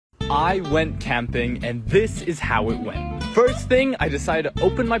I went camping and this is how it went. First thing, I decided to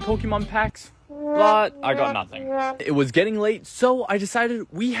open my Pokemon packs, but I got nothing. It was getting late, so I decided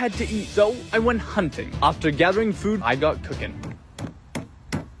we had to eat, so I went hunting. After gathering food, I got cooking.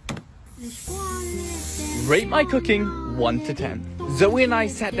 Rate my cooking 1 to 10. Zoe and I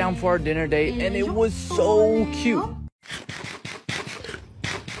sat down for our dinner date and it was so cute.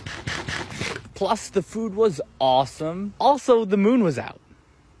 Plus the food was awesome. Also, the moon was out.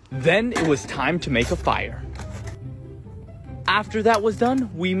 Then it was time to make a fire. After that was done,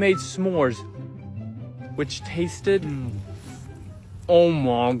 we made s'mores, which tasted... Oh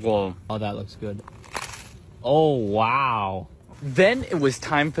my god. Oh, that looks good. Oh, wow. Then it was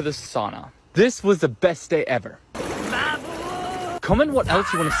time for the sauna. This was the best day ever. Comment what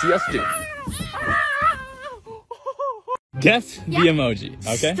else you want to see us do. Guess the emoji,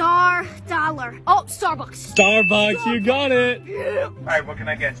 okay? Star, dollar. Oh, Starbucks. Starbucks, you got it. Alright, what can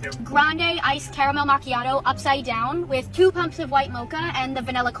I get you? Grande iced caramel macchiato upside down with 2 pumps of white mocha and the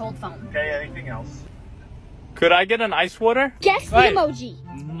vanilla cold foam. Okay, anything else? Could I get an ice water? Guess the emoji.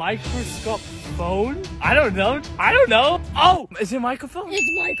 Microscope phone? I don't know. Oh, is it microphone? It's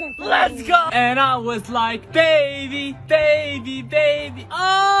microphone. Let's go. And I was like, baby, baby, baby,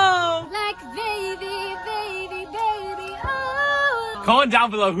 oh. Like baby, baby, baby, oh. Comment down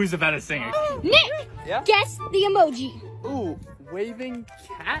below who's the better singer. Nick, Yeah? guess the emoji. Ooh, waving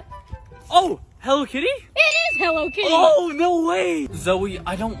cat? Oh, Hello Kitty? It is Hello Kitty. Oh, no way. Zoe,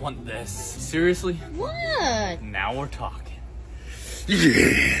 I don't want this. Seriously? What? Now we're talking.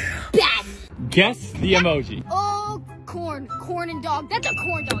 Yeah. Bad. Guess the emoji. Oh, corn and dog. That's a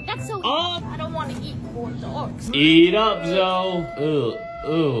corn dog. That's so. I don't want to eat corn dogs. Eat up, Zoe.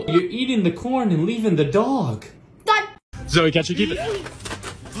 Ugh. You're eating the corn and leaving the dog. Done. Zoe, catch it, keep it.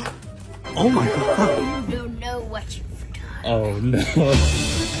 Oh my god. You don't know what you've done. Oh no.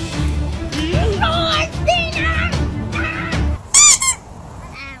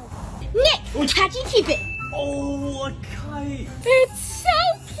 Nick, catch it, keep it. Oh, a kite. It's so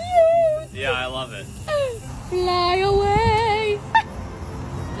cute. Yeah, I love it. Fly away.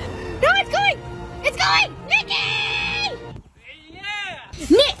 No, it's going. It's going. Nicky. Yeah.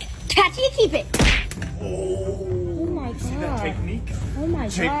 Nick, catch it, keep it. Oh my see that God. technique? Oh my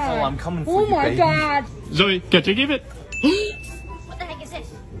Jake god. Paul, I'm coming for Oh you, my baby. god. Zoe, catch it, keep it. What the heck is this?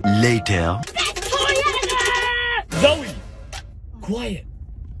 Later. Zoe, quiet.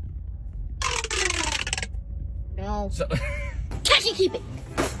 No. So Catch it, keep it.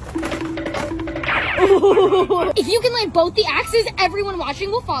 If you can land both the axes, everyone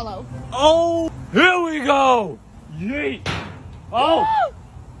watching will follow. oh, here we go. Yeet. Oh.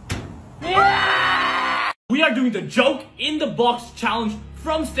 Yeah. We are doing the joke in the box challenge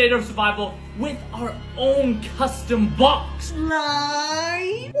from State of Survival with our own custom box.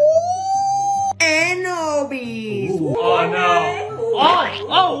 Nice. Anobis. Oh no.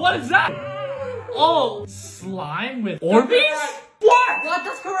 Oh, what is that? Oh, slime with Orbeez? What? What?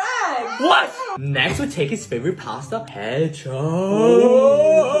 That's correct. What? Next, we'll take his favorite pasta, pecho.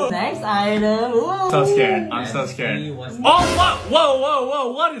 Oh. Next item. Ooh. So scared. I'm so scared. Oh, what?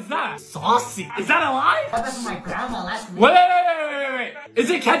 Whoa, what is that? Saucy. Is that alive? That's from my grandma last week. Wait. Is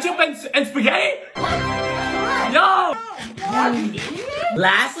it ketchup and spaghetti? No.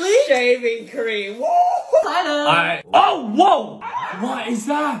 Lastly, shaving cream. Woo! Alright. Oh, whoa. What is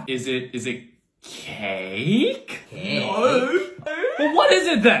that? Is it cake? No. But what is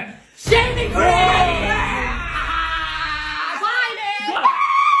it then? Shaving cream!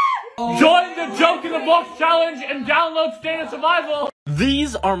 Join the Joke in the Box challenge and download State of Survival.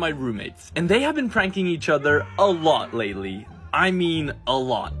 These are my roommates, and they have been pranking each other a lot lately. I mean, a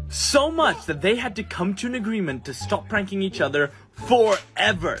lot. So much that they had to come to an agreement to stop pranking each other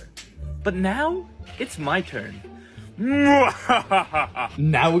forever. But now, it's my turn. Now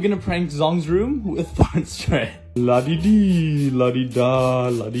we're gonna prank Zhong's room with fart spray. La-di-dee, la-di-da,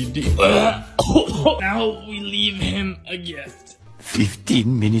 la-di-dee. Now we leave him a gift.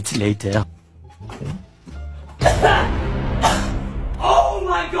 15 minutes later. Oh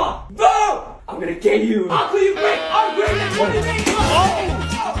my god! No! I'm gonna get you! I'll clean you break! I'll break it! What do you mean?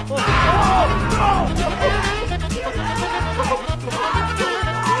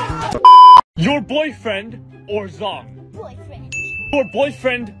 Your boyfriend or Zhong? Boyfriend. Your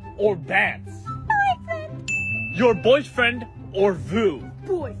boyfriend or Vance? Boyfriend. Your boyfriend or Vu?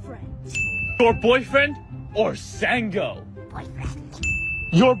 Boyfriend. Your boyfriend or Sango? Boyfriend.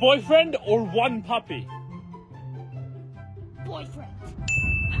 Your boyfriend or one puppy? Boyfriend.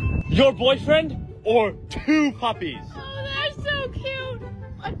 Your boyfriend or 2 puppies? Oh, they're so cute.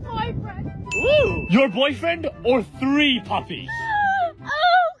 My boyfriend. Ooh. Your boyfriend or 3 puppies?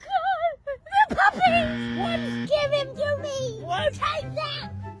 Oh, Yes! Take that!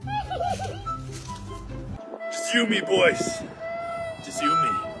 Just you me, boys. Just you me.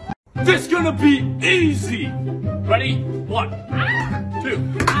 This gonna be easy. Ready? 1, 2, 3,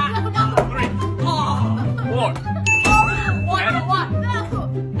 4. What? No!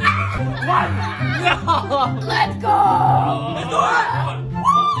 Let's go! Let's do it!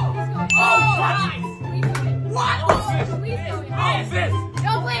 Oh, nice! What? Please go. Oh, this!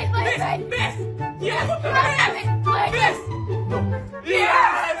 No, please. This! Yes! Please.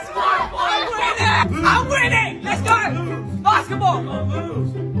 Yes! I'm winning! Let's go! Basketball!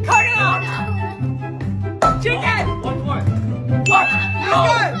 Cut it out! Chicken! One more. What? Let's go!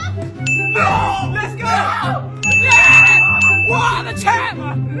 No! Let's go! Yes! Wow, the champ!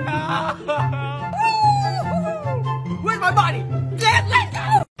 Where's my body? Let's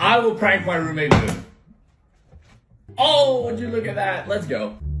go! I will prank my roommate too. Oh, would you look at that? Let's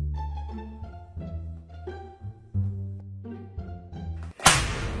go.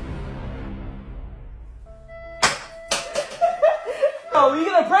 Oh, you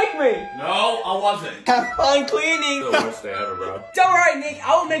gonna prank me? No, I wasn't. Have fun cleaning. The worst day ever, bro. Don't worry, Nick.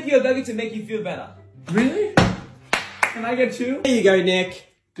 I will make you a burger to make you feel better. Really? Can I get 2? Here you go, Nick.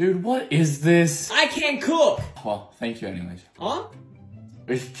 Dude, what is this? I can't cook. Well, thank you anyways. Huh?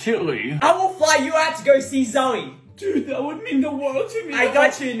 It's chilly. I will fly you out to go see Zoe. Dude, that would mean the world to me. I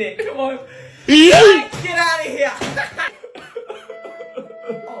got you, Nick. Come on. Get out of here.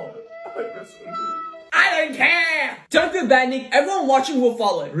 Oh, I don't care. Don't feel bad, Nick. Everyone watching will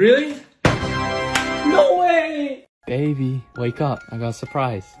follow. really? No way. Baby, wake up. I got a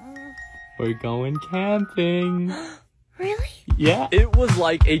surprise. We're going camping. Really? Yeah. It was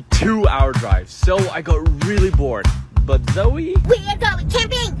like a 2-hour drive, so I got really bored. But Zoe, We are going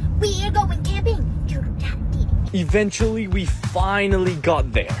camping! We are going camping! eventually we finally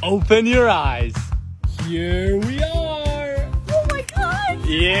got there. Open your eyes. Here we are. Oh my god!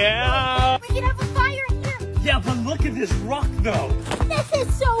 Yeah. We can have a fire in here! Yeah, but look at this rock though. This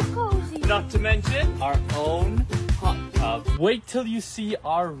is so cozy! Not to mention our own hot tub. Wait till you see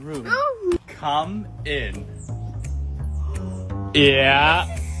our room. Oh, Come in. Yeah.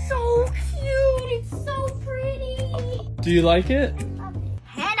 so cute! It's so pretty! Do you like it?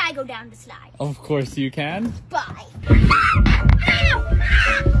 Can I go down the slide? Of course you can. Bye! Ow!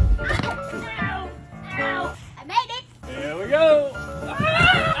 Ow! I made it! Here we go.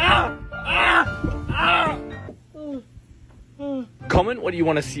 Comment what you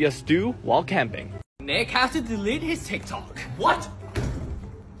want to see us do while camping. Nick has to delete his TikTok. What?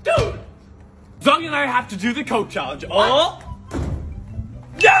 Dude! Zhong and I have to do the Coke challenge. Oh!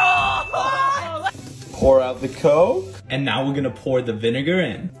 No! Pour out the Coke. And now we're gonna pour the vinegar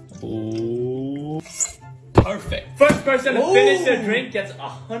in. Ooh. Perfect. First person to Ooh. finish their drink gets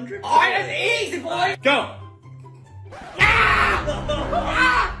 100. Oh, that's easy, boy. Go!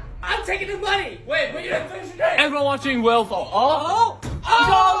 I'm taking the money. Wait, but you didn't finish your drink. Everyone watching will fall. Oh,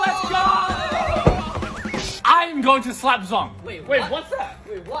 Let's go! I am going to slap Zhong. Wait, what's that?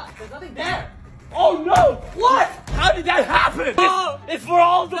 Wait, what? There's nothing there. Oh no! What? How did that happen? It's for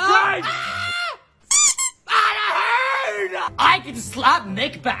all the prank! I can slap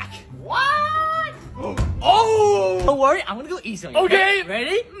Nick back. What? Oh! Don't worry, I'm gonna go easy on you. Okay.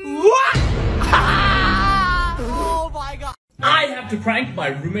 Ready? What? Oh my god. I have to prank my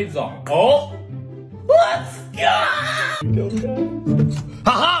roommate Zhong. Oh! Let's go!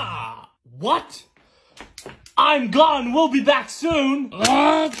 Haha! What? I'm gone. We'll be back soon.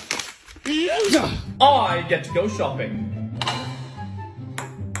 I get to go shopping.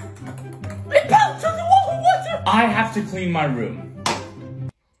 It bounced on the wall. What's it? I have to clean my room.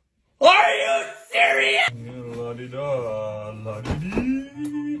 Are you serious? La-di-da,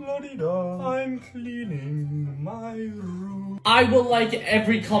 la-di-dee, la-di-da. I'm cleaning my room. I will like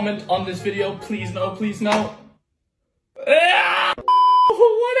every comment on this video. Please no, please no. Ah!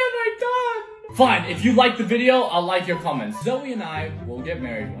 What have I done? Fine, if you like the video, I'll like your comments. Zoe and I will get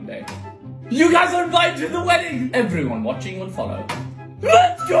married one day. You guys are invited to the wedding! Everyone watching will follow.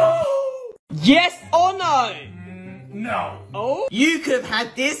 Let's go! Yes or no? No. Oh? You could have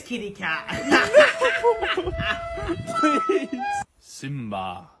had this kitty cat. Please.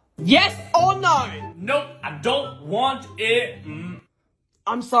 Simba. Yes or no? Nope, I don't want it.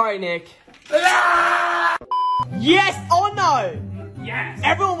 I'm sorry, Nick. Ah! Yes or no? Yes.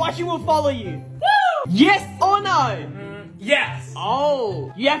 Everyone watching will follow you. Woo! Yes or no? Yes.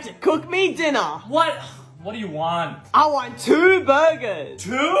 Oh, you have to cook me dinner. What? What do you want? I want 2 burgers.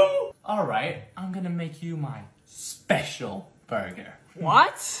 2? Alright, I'm gonna make you my special burger.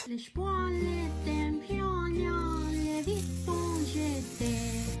 What?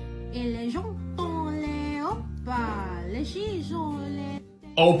 Et les gens dans les hop-pas, les filles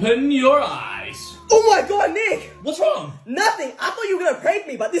Open your eyes. Oh my god, Nick! What's wrong? Nothing! I thought you were gonna prank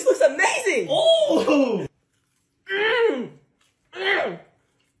me, but this looks amazing! Oh!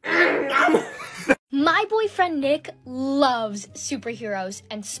 My boyfriend Nick loves superheroes,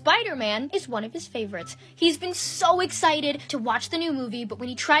 and Spider-Man is one of his favorites. He's been so excited to watch the new movie, but when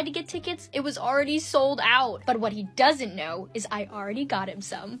he tried to get tickets, it was already sold out. But what he doesn't know is I already got him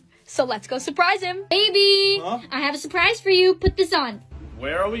some. So let's go surprise him. Baby, I have a surprise for you. Put this on.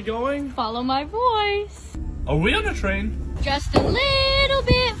 Where are we going? Follow my voice. Are we on a train? Just a little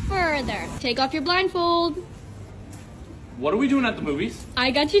bit further. Take off your blindfold. What are we doing at the movies? I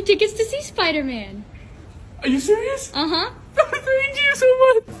got you tickets to see Spider-Man. Are you serious? Uh-huh. Thank you so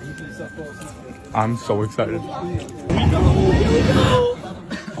much. I'm so excited.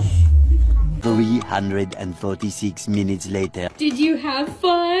 346 minutes later. Did you have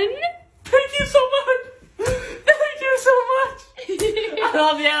fun? Thank you so much. Thank you so much. I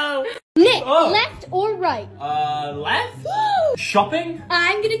love you. Nick, left or right? Left? Shopping?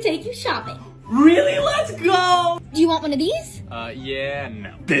 I'm gonna take you shopping. Really? Let's go. Do you want one of these? Yeah,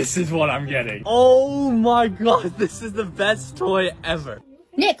 no. This is what I'm getting. Oh my god, this is the best toy ever.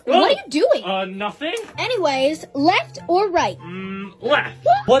 Nick, what are you doing? Nothing? Anyways, left or right? Left.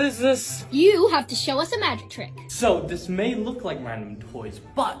 What is this? You have to show us a magic trick. So, this may look like random toys,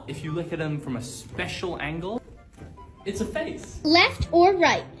 but if you look at them from a special angle, it's a face. Left or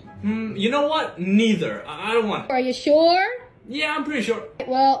right? You know what? Neither. I don't want it. Are you sure? Yeah, I'm pretty sure.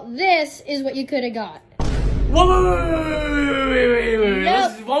 Well, this is what you could have got. Wait.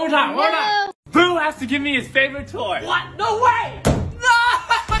 Nope. One more time, one more time. No. Boo has to give me his favorite toy. What? No way! No!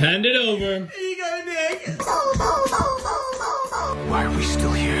 Hand it over. Here you go, Nick! Why are we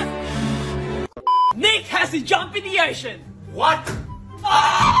still here? Nick has to jump in the ocean! What? Dude,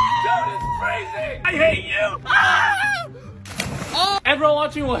 it's crazy! I hate you! Everyone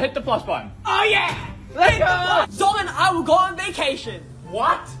watching will hit the plus button. Oh yeah! Let's go! Zhong and I will go on vacation!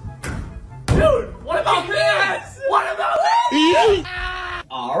 What? Dude, what about this? What about this?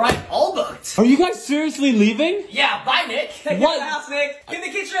 Alright, all booked! Are you guys seriously leaving? Yeah, bye Nick! Take What? care of the house, Nick! In the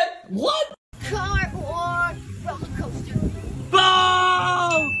kitchen! What? Car or roller coaster? Boom!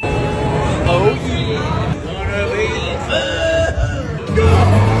 Oh yeah.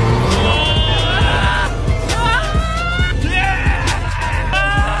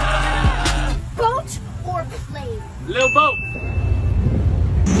 Boat or plane? Little boat.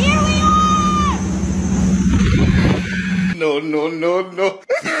 Here we are! No.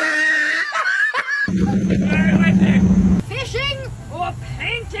 Fishing or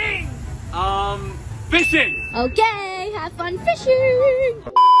painting? Fishing. Okay, have fun fishing.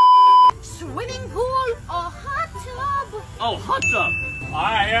 Swimming pool or hot tub? Oh, hot tub.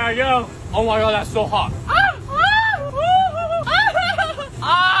 Alright, here I go. Oh my god, that's so hot.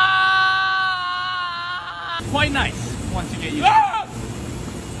 Quite nice once you get used to it.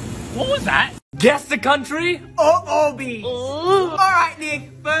 What was that? Guess the country? OOB! Alright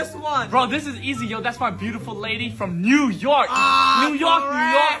Nick, first one! Bro, this is easy, yo. That's my beautiful lady from New York. New York.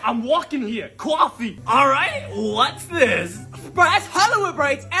 I'm walking here. Coffee. Alright, what's this? Bro, that's Hollywood, bro!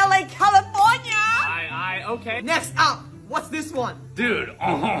 It's LA, California! Aye, okay. Next up, what's this one? Dude,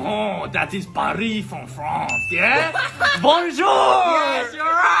 that is Paris from France, yeah? Bonjour! Yes, you're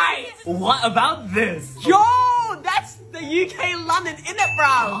right! What about this? Yo, that's the UK London, innit, bro?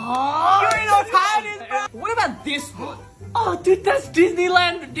 You already know what time it is, bro? What about this one? Oh, dude, that's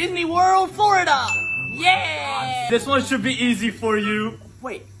Disneyland, Disney World, Florida. Yeah! This one should be easy for you.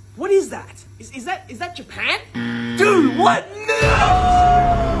 Wait, what is that? Is that Japan? Dude, what? No!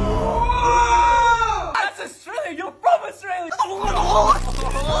 That's Australia. You're from Australia.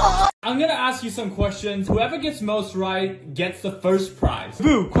 I'm gonna ask you some questions. Whoever gets most right gets the first prize.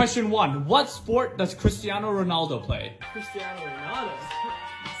 Boo, question 1. What sport does Cristiano Ronaldo play? Cristiano Ronaldo.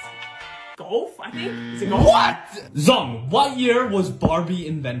 Golf, I think? Is it golf? What? Zhong, what year was Barbie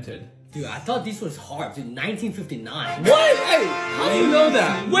invented? Dude, I thought this was hard, dude. 1959. What? Hey, how do you know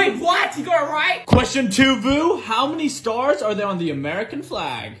that? Wait, what? You got it right? Question 2, Vu. How many stars are there on the American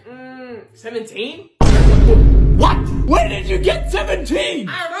flag? 17? What? Where did you get 17?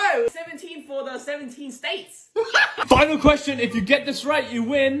 I don't know. 17 for the 17 states. Final question. If you get this right, you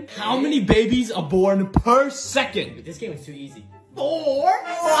win. How many babies are born per second? This game is too easy. 4?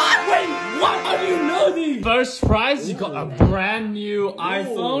 What? Wait, what? How do you know these? First prize, you got a brand new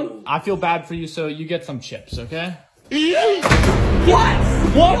iPhone. I feel bad for you, so you get some chips, okay? What?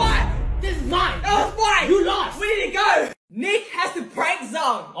 This is mine. That was mine. You lost. Where did it go? Nick has to prank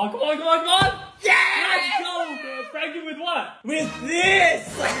Zhong. Oh, come on. Yeah! Let's go. Prank him with what? With this.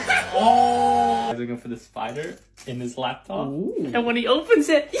 Oh. Is it gonna for the spider in his laptop. Ooh. And when he opens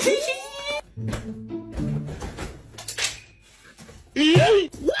it...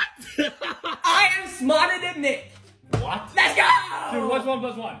 What? I am smarter than Nick. What? Let's go! Dude, what's 1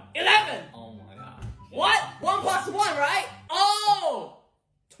 plus 1? 11. Oh my god. What? 1 plus 1, right? Oh!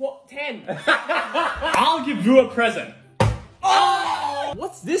 10. I'll give you a present. Oh!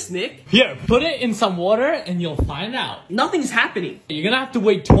 What's this, Nick? Here, put it in some water and you'll find out. Nothing's happening. You're gonna have to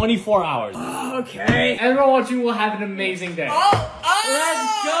wait 24 hours. Okay. Everyone watching will have an amazing day.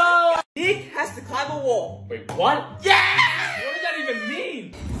 Let's go! Nick has to climb a wall. Wait, what? Yeah! What does that even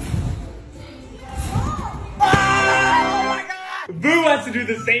mean? Oh my god! Vu wants to do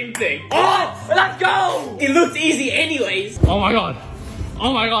the same thing. What? Let's go! It looks easy anyways. Oh my god.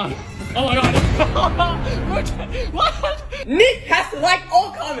 Oh my god. Oh my god. What? Nick has to like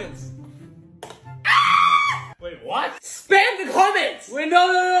all comments. Wait, what? Spam the comments! Wait,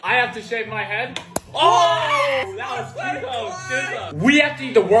 no. I have to shave my head. Oh! That was very too close. close. We have to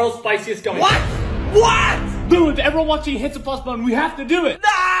eat the world's spiciest gummy. What? What? Dude, if everyone watching hits a plus button, we have to do it.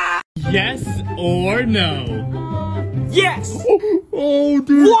 Nah! Yes or no? Yes! Oh,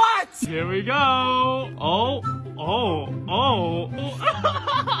 dude. What? Here we go. Oh.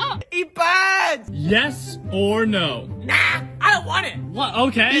 Eat bad! Yes or no? Nah! I don't want it! What?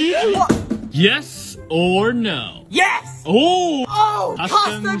 Okay. What? Yes or no? Yes! Oh. Oh!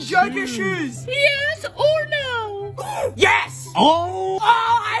 Custom Custom Joker shoes! Yes or no? Yes! Oh.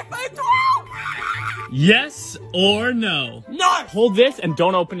 Oh! iPhone 12! Yes or no? No! Hold this and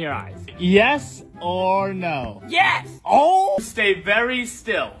don't open your eyes. Yes or no? Yes! Oh. Stay very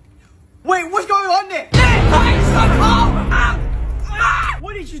still. Wait, what's going on there? Nick! I'm so cold!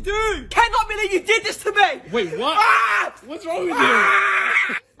 What did you do? Cannot believe you did this to me! Wait, what? Ah! What's wrong with you?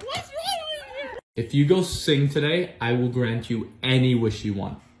 What's wrong with you? If you go sing today, I will grant you any wish you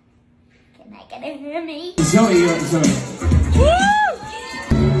want. Can I get a hear me? Zoe.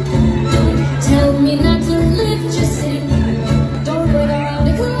 Tell me not to live, just sing. Don't wait around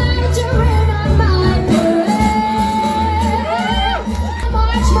the clouds, you're in on my parade.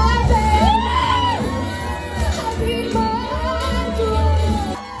 March my band. I beat my heart through.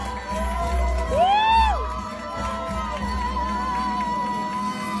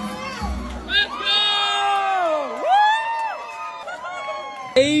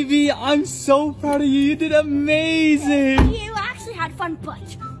 Avy, I'm so proud of you. You did amazing. You actually had fun, but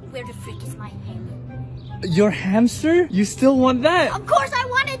where the freak is my hammer? Your hamster? You still want that? Of course I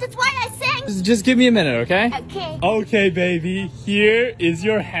wanted, that's why I sang. Just give me a minute, okay? Okay. Okay, baby. Here is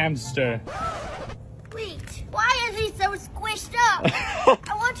your hamster. Wait, why is he so squished up?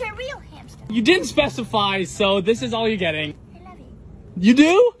 I want a real hamster. You didn't specify, so this is all you're getting. I love you. You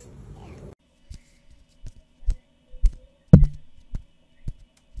do?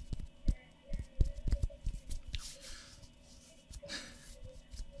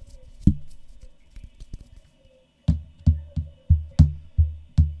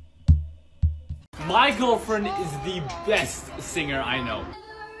 My girlfriend is the best singer I know.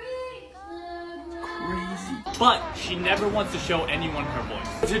 Crazy. But she never wants to show anyone her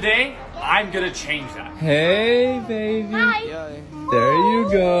voice. Today, I'm gonna change that. Hey, baby. Hi. There you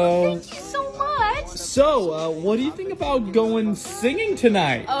go. Thank you so much. So, what do you think about going singing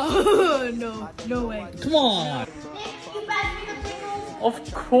tonight? Oh, no way. Come on. You pass me the pickles?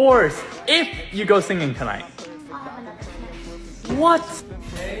 Of course, if you go singing tonight. What?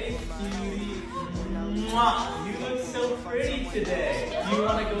 Hey, cutie. Mwah. You look so pretty today. Do you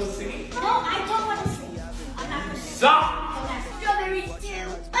want to go singing? No, I don't want to sing. I'm not going to sing. Stop! I got strawberries too.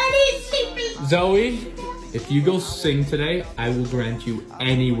 I need sleepy. Zoe, if you go sing today, I will grant you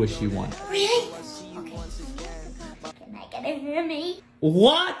any wish you want. Really? Okay. Can I get a hear me?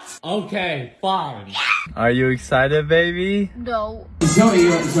 What? Okay, fine. Are you excited, baby? No. Zoe.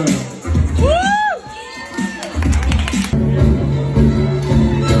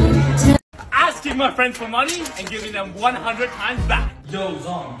 Asking my friends for money and giving them 100 times back. Yo,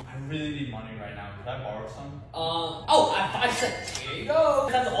 Zhong, I really need money right now. Could I borrow some? Oh, I have 5 cents. Here you go.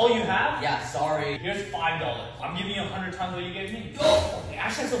 That's all you have? Yeah, sorry. Here's $5. I'm giving you 100 times what you gave me. Oh, okay,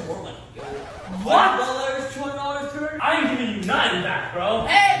 actually have some more money. What? $1, $200 turn. I ain't giving you none back, bro.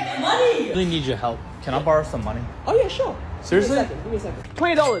 Hey, my money! I really need your help. Can I borrow some money? Oh yeah, sure. Seriously? Give me a second.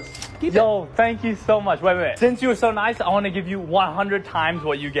 $20. Keep Yo, thank you so much. Wait. Since you were so nice, I want to give you 100 times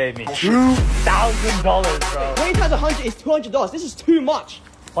what you gave me. $2,000, bro. 20 times 100 is $200. This is too much.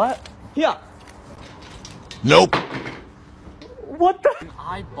 What? Here. Nope. What the? Can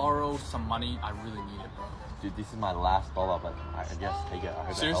I borrow some money? I really need it, bro. Dude, this is my last dollar, but I guess take it. I hope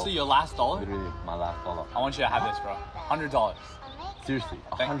that Seriously, helps. your last dollar? Literally my last dollar. I want you to have this, bro. $100. Seriously,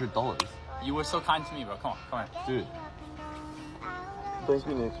 $100. You were so kind to me, bro. Come on. Dude. Thank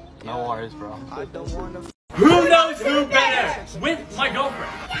you, Nick. No worries, bro. Who knows who better? With my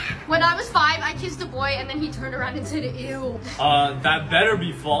girlfriend. When I was 5, I kissed a boy and then he turned around and said, ew. That better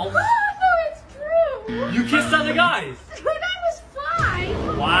be false. No, it's true. You kissed other guys. When I was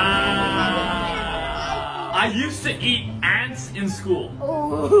 5. Wow. I used to eat ants in school.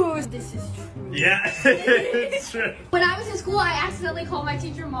 Oh, this is true. Yeah, it's true. When I was in school, I accidentally called my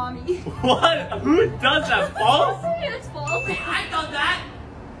teacher mommy. What? Who does that? False? It's false. I done that.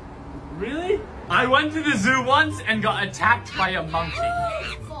 Really? I went to the zoo once and got attacked by a monkey.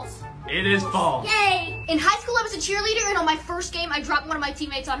 False. It is false. Yay! In high school, I was a cheerleader, and on my first game, I dropped one of my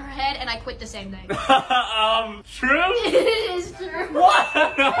teammates on her head, and I quit the same day. True? It is true.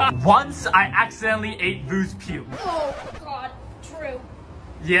 What? Once I accidentally ate Vu's puke. Oh, God. True.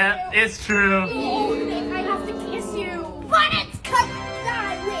 Yeah, it's true. Oh, Nick, I have to kiss you. But it's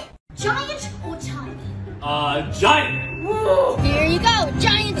giant or tiny? Giant. Whoa. Here you go.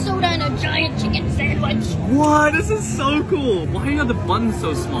 Giant soda and a giant chicken sandwich. What? This is so cool. Why are the buns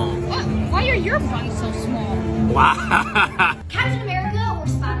so small? What? Why are your buns so small? Wow. Captain America or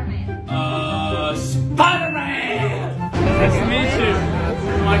Spider-Man? Spider-Man. Nice to meet you.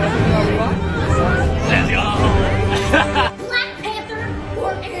 Let's go. Black Panther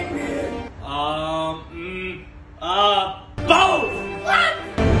or Ant-Man? Both. What?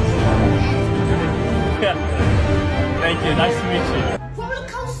 Thank you. Nice to meet you. Roller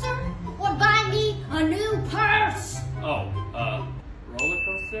coaster or buy me a new purse? Oh, roller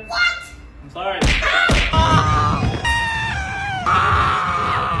coaster? What? I'm sorry.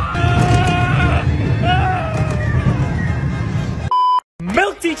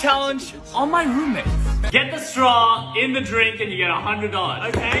 Milk tea challenge on my roommates. Get the straw in the drink and you get $100.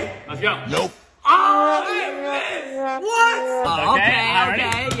 Okay, let's go. Nope. Oh, I missed. What?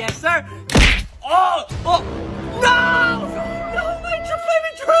 Okay, yes, sir. Oh, No, my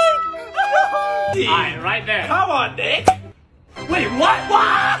favorite drink. Alright, right there. Come on, Nick. Wait, what?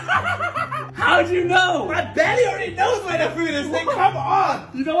 How'd you know? My belly already knows where the food is, Nick. Come on.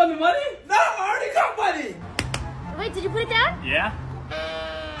 You don't want the money? No, I already got money. Wait, did you put it down? Yeah.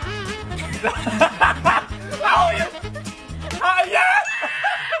 Yeah.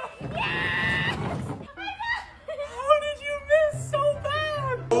 How did you miss so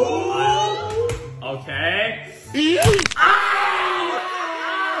bad? Okay.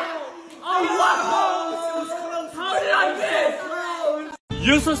 How did I miss?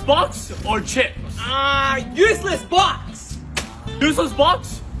 Useless box or chips? Useless box. Useless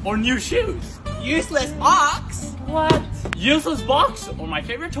box or new shoes? Useless box. What? Useless box or my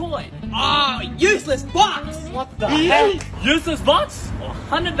favorite toy? Useless box. What the heck? Useless box or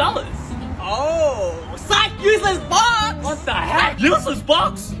 $100? Oh, psych, useless box. What the heck? Useless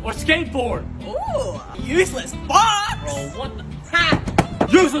box or skateboard? Ooh, useless box. Bro, what the? Ha,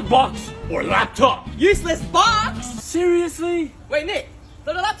 Useless box or laptop? useless box. Seriously? Wait, Nick,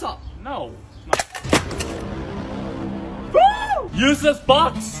 not a laptop. No. Woo! Useless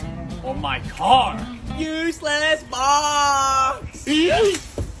box or my car? Useless box.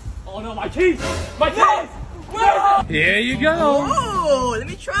 Oh no, my keys! My keys! Where? Here you go. Oh, let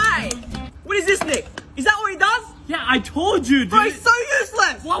me try. What is this, Nick? Is that what he does? Yeah, I told you, dude. Bro, he's so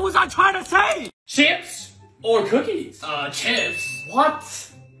useless. What was I trying to say? Chips or cookies? Chips.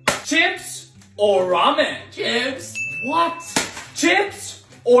 What? Chips or ramen? Chips. What? Chips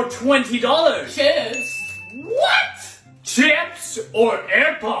or $20? Chips. What? Chips or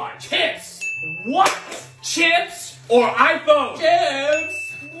AirPods? Chips. What? Chips or iPhone? Chips.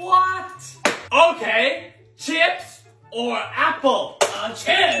 What? Okay. Chips or Apple?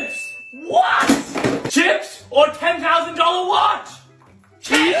 Chips. What? Chips or $10,000 watch?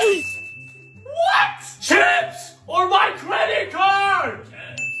 Chips. What? Chips or my credit card?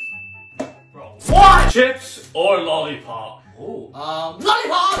 Chips. Bro. What? Chips or lollipop? Ooh.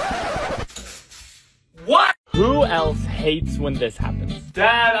 Lollipop! What? Who else hates when this happens?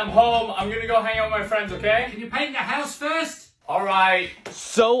 Dad, I'm home. I'm gonna go hang out with my friends, okay? Can you paint the house first? Alright.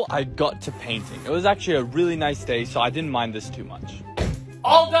 So I got to painting. It was actually a really nice day, so I didn't mind this too much.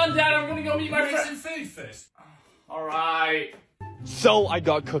 All done, Dad. I'm gonna go meet my friends. Make some food first. Alright. So I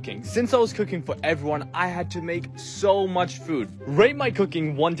got cooking. Since I was cooking for everyone, I had to make so much food. Rate my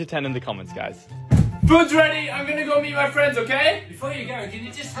cooking 1 to 10 in the comments, guys. Food's ready. I'm gonna go meet my friends, okay? Before you go, can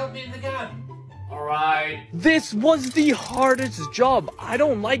you just help me in the garden? Alright. This was the hardest job. I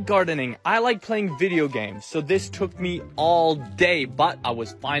don't like gardening. I like playing video games. So this took me all day, but I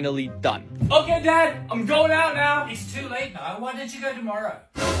was finally done. Okay, Dad. I'm going out now. It's too late now. Why don't you go tomorrow?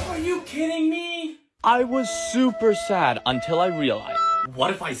 Are you kidding me? I was super sad until I realized,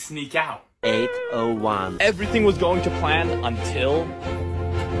 what if I sneak out? 8:01. Everything was going to plan until...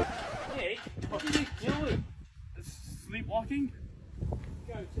 Hey, what are you doing? Sleepwalking?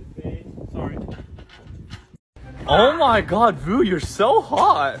 Go to bed. Sorry. Oh my god, Vu, you're so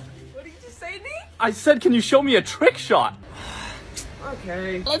hot. What did you say, Nick? I said, can you show me a trick shot?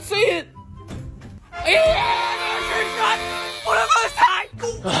 Okay. Let's see it. For the first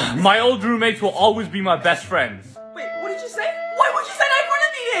time! My old roommates will always be my best friends. Wait, what did you say? Why would you say that in front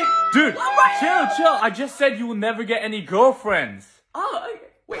of me then? Dude, Right now. chill. I just said you will never get any girlfriends. Oh, okay.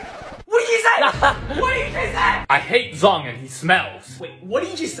 Wait, what did you say? What did you just say? I hate Zhong and he smells. Wait, what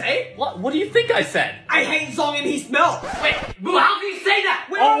did you say? What do you think I said? I hate Zhong and he smells. Wait, Boo, how can you say that?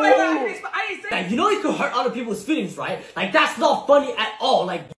 Wait, I didn't say that. You know you could hurt other people's feelings, right? Like, that's not funny at all.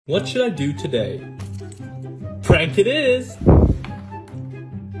 Like, What should I do today? Prank it is!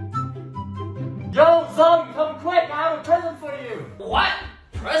 Yo, Zhong, come quick! I have a present for you. What?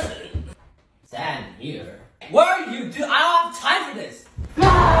 Present? Stand here. Where are you, dude? I don't have time for this.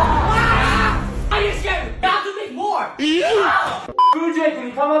 Are you scared? You have to make more. VuJae, can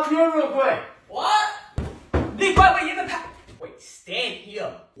you come up here real quick? What? Nick, wait, you have to wait, stand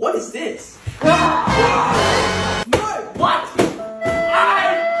here. What is this? No! What?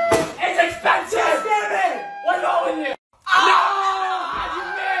 It's expensive! What's wrong with you?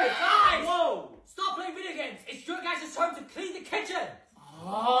 Whoa! Stop playing video games! It's your guys' turn to clean the kitchen!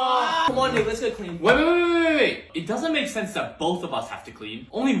 Come on, Nick, let's get clean. Wait. It doesn't make sense that both of us have to clean.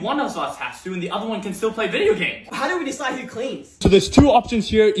 Only one of us has to and the other one can still play video games. How do we decide who cleans? So there's two options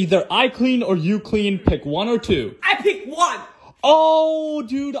here, either I clean or you clean, pick one or two. I pick one. Oh,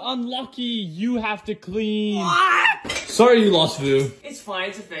 dude, unlucky, you have to clean. What? Sorry you lost, Vu. It's fine,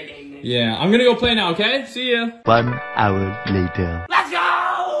 it's a fair game, Nick. Yeah, I'm gonna go play now, okay? See ya. 1 hour later. Let's go!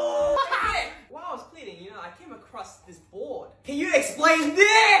 While I was cleaning, I came across this board. Can you explain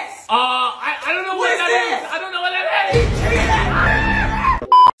this? I don't know what that is. I don't know what that is.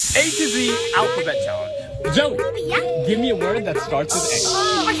 A to Z alphabet challenge. Zoe, Yeah. give me a word that starts with A.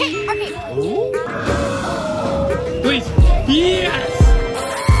 Okay. Please. Yes!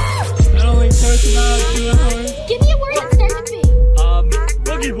 Not only person out, 2 hours. Give me a word that starts with B.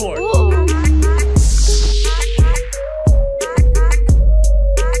 Boogie board. Ooh.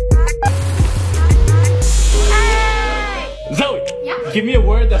 Zoe, Yeah. give me a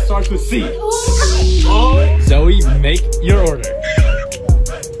word that starts with C. Okay. Oh, Zoe, make your order.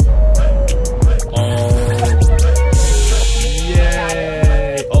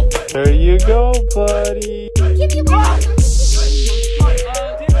 Yay! Oh, there you go, buddy. Give me a word.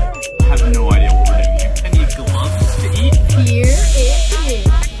 I have no idea what we're doing here. I need gloves to eat. Here it is.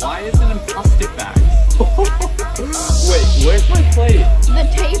 Why is it in plastic bags? Wait, where's my plate? The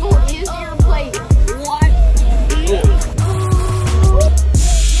table is your plate. What?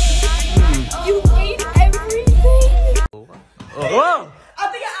 You ate everything? Oh! I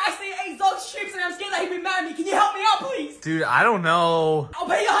think I actually ate Zog's chips and I'm scared that he'd be mad at me. Can you help me out, please? Dude, I don't know. I'll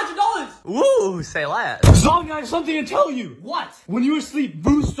pay you $100. Ooh, say less. Zhong, I have something to tell you. What? When you were asleep,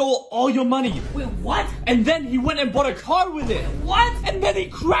 Vu stole all your money. Wait, what? And then he went and bought a car with it. What? And then he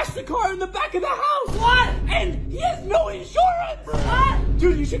crashed the car in the back of the house. What? And he has no insurance. What?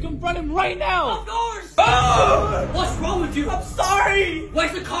 Dude, you should confront him right now. Of course. What's wrong with you? I'm sorry.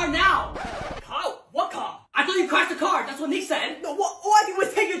 Where's the car now? How? What car? I thought you crashed the car. That's what Nick said. No, what? All I did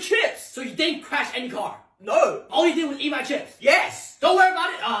was take your chips. So you didn't crash any car. No. All you did was eat my chips. Yes. Don't worry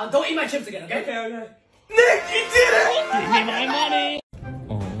about it. Don't eat my chips again, okay? Okay. Nick, you did it. Give me my money.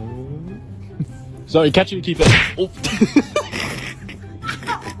 Oh. Sorry, catch it and keep it. Oh.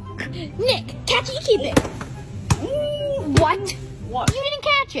 Nick, catch it, you keep it. What? What? You didn't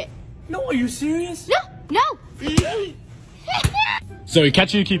catch it. No, are you serious? No. Sorry,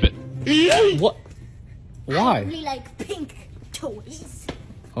 catch it and keep it. What? Why? We like pink toys.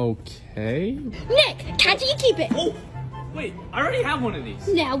 Okay. Nick, catch it, you keep it. Oh, wait, I already have one of these.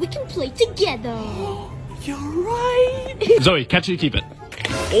 Now we can play together. You're right. Zoe, catch it and keep it.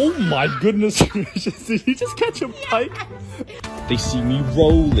 Oh my goodness gracious, did you just catch a pike? They see me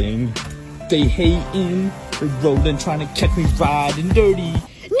rolling. They hating. They're rolling, trying to catch me riding dirty.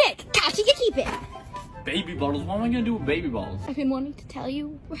 Nick, catch it, you keep it. Baby bottles? What am I gonna do with baby bottles? I've been wanting to tell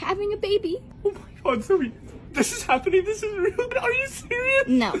you, we're having a baby. Oh my god, Zoe, this is happening. This is real. Are you serious?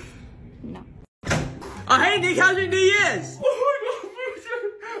 No. Hey, Nick, how's your New Year's?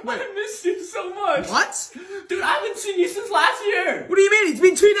 Oh my god, I missed you so much. What? Dude, I haven't seen you since last year. What do you mean? It's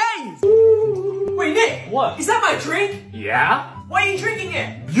been 2 days. Wait, Nick. What? Is that my drink? Yeah? Why are you drinking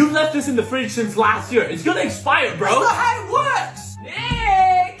it? You left this in the fridge since last year. It's gonna expire, bro. That's not how it works.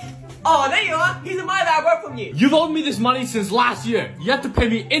 Nick. Oh, there you are. Here's the money that I borrowed from you. You've owed me this money since last year. You have to pay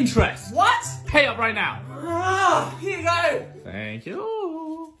me interest. What? Pay up right now. Ah, here you go. Thank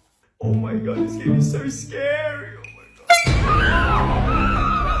you. Oh my god, this game is so scary. Oh my god.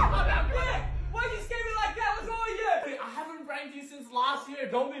 Why did you scare me like that? What's wrong with you? I haven't pranked you since last year.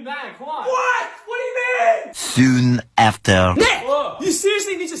 Don't be mad. Come on. What? What do you mean? Soon after. Nick! Whoa. You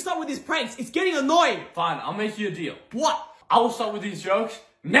seriously need to stop with these pranks. It's getting annoying. Fine, I'll make you a deal. What? I will start with these jokes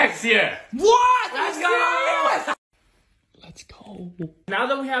next year. What? Let's Are you go. serious? Let's go. Now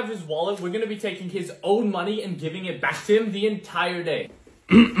that we have his wallet, we're gonna be taking his own money and giving it back to him the entire day.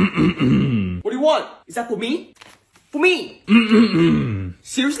 What do you want? Is that for me? For me?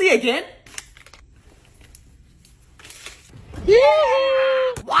 Seriously again?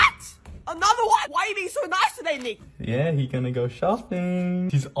 What? Another one? Why are you being so nice today, Nick? Yeah, he's gonna go shopping.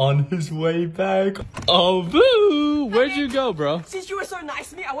 He's on his way back. Oh, Boo! Where'd you go, bro? Since you were so nice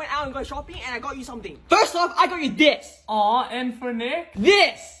to me, I went out and got shopping and I got you something. First off, I got you this. Aw, and for Nick?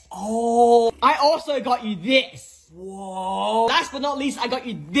 This. Oh. I also got you this. Whoa. Last but not least, I got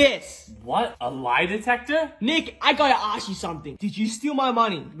you this. What? A lie detector? Nick, I gotta ask you something. Did you steal my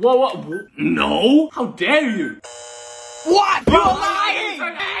money? Whoa. No! How dare you? What? You're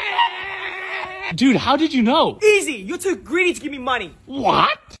lying! Dude, how did you know? Easy. You're too greedy to give me money.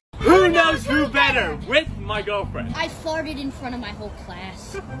 What? Who knows who better? With my girlfriend. I farted in front of my whole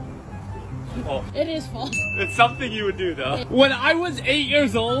class. Oh. It is false. It's something you would do though. When I was 8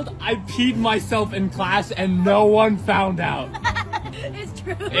 years old, I peed myself in class and no one found out. It's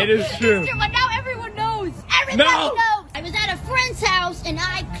true. It is true. It's true, but now everyone knows. Everybody knows. I was at a friend's house and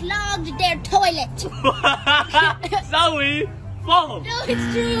I clogged their toilet. Zoe, false. No,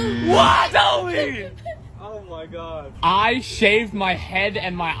 it's true. What, Zoe? Oh my god. I shaved my head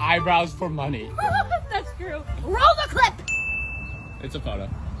and my eyebrows for money. That's true. Roll the clip. It's a photo.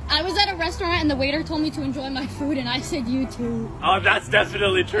 I was at a restaurant and the waiter told me to enjoy my food and I said you too. Oh, that's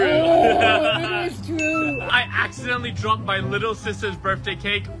definitely true. Oh, it is true. I accidentally dropped my little sister's birthday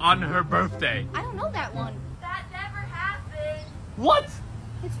cake on her birthday. I don't know that one. That never happened. What?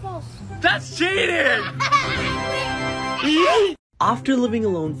 It's false. That's cheating! After living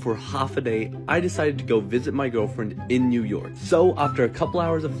alone for half a day, I decided to go visit my girlfriend in New York. So after a couple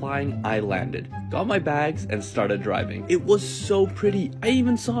hours of flying, I landed, got my bags, and started driving. It was so pretty. I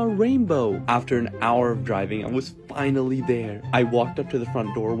even saw a rainbow. After an hour of driving, I was finally there. I walked up to the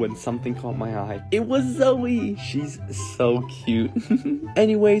front door when something caught my eye. It was Zoe. She's so cute.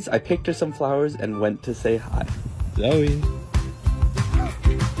 Anyways, I picked her some flowers and went to say hi. Zoe.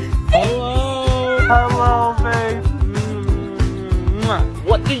 Hello. Hello, babe.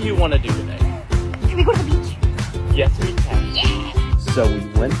 What do you want to do today? Can we go to the beach? Yes, we can. Yeah. So we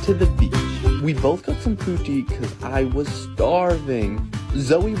went to the beach. We both got some food to eat because I was starving.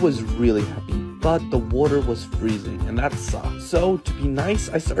 Zoe was really happy, but the water was freezing and that sucked. So to be nice,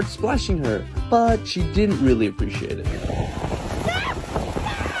 I started splashing her, but she didn't really appreciate it.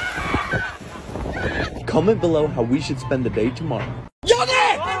 Comment below how we should spend the day tomorrow. Yo,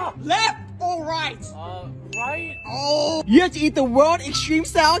 Nick! Left or right? Right? Oh, you have to eat the World Extreme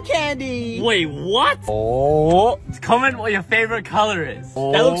Style candy. Wait, what? Oh. Comment what your favorite color is.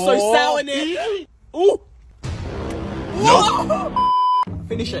 That looks so sour, Nick. Ooh. No.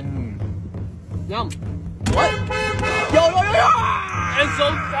 Finish it. Yum. What? Yo. It's so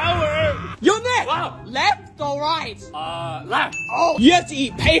sour. Yo, Nick. Wow. Left or right? Left. Oh, you have to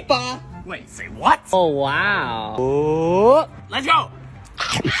eat paper. Wait, say what? Oh, wow. Oh. Let's go.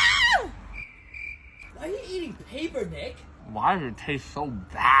 Why are you eating paper, Nick? Why does it taste so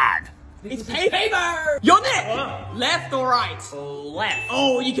bad? It's paper! Yo, Nick! Left or right? Left.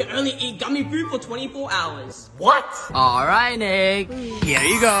 Oh, you can only eat gummy food for 24 hours. What? Alright, Nick. Here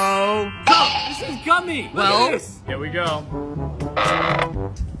you go. Go! This is gummy! Well- Look at this. Here we go.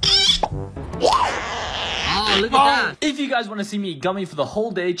 Oh, look at that. If you guys want to see me eat gummy for the whole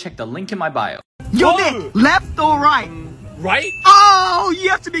day, check the link in my bio. Yo, Nick! Left or right? Right? Oh, you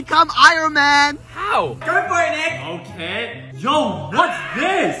have to become Iron Man. How? Go for it, Nick. Okay. Yo, what's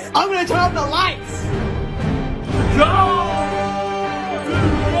this? I'm gonna turn off the lights. Go!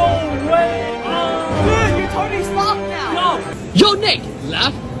 No way! Dude, you're Tony Stark now. Go! Yo, Nick!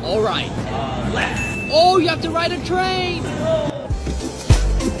 Left or right? Left. Oh, you have to ride a train.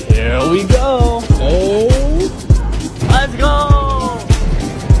 Here we go. Oh. Let's go!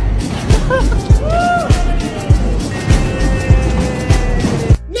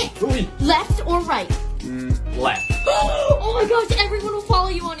 Left or right? Left. Oh my gosh, everyone will follow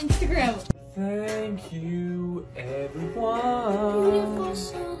you on Instagram. Thank you, everyone.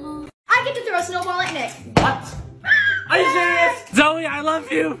 I get to throw a snowball at Nick. What? Are you serious? Zoe, I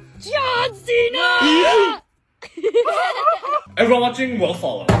love you. Joe! watching will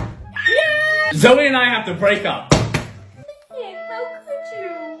follow. Yeah! Zoe and I have to break up. Nick, how could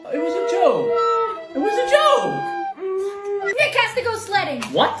you? It was a joke. It was a joke. Nick has to go sledding.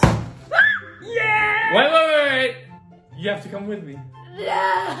 What? Yeah! Wait. You have to come with me.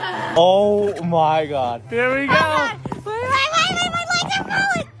 Oh my god. Here we go. Wait, my legs are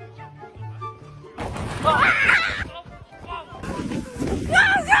falling.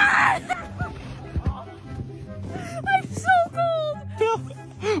 I'm so cold.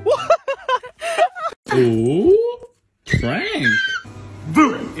 Ooh, prank.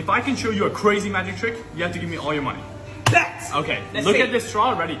 Boo! If I can show you a crazy magic trick, you have to give me all your money. Let's. Okay, Let's look see. at this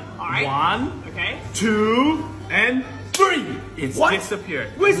straw. Ready? All right. 1, Okay. 2, and 3. It's What? disappeared.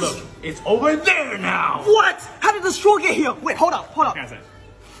 Where's Look, this- it's over there now. What? How did the straw get here? Wait, hold up. That's it.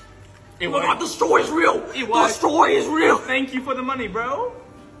 It Oh my was. god, the straw is real. It The was. straw is real. Thank you for the money, bro.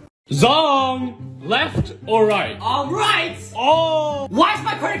 Zhong, left or right? Alright! Oh, Why is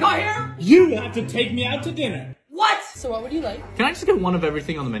my credit card here? you have to take me out to dinner. What? So what would you like? Can I just get one of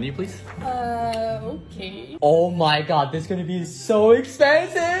everything on the menu, please? Okay. Oh my god, this is gonna be so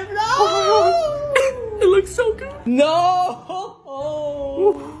expensive! No! It looks so good. No!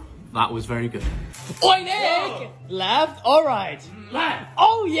 That was very good. Oi, Nick! Left or right? Left.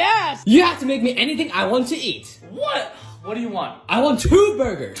 Oh, yes! You have to make me anything I want to eat. What? What do you want? I want 2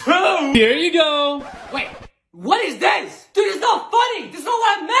 burgers. 2! Here you go. Wait, what is this? Dude, it's not funny! This is not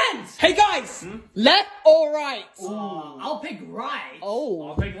what I meant! Hey guys! Left or right? I'll pick right. Oh.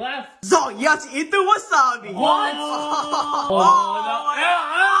 I'll pick left. Zhong, you have to eat the wasabi. What?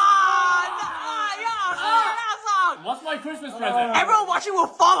 What's my Christmas present? Everyone watching will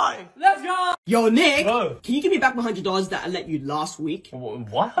follow. Let's go. Yo, Nick, Bro. can you give me back my $100 that I let you last week? What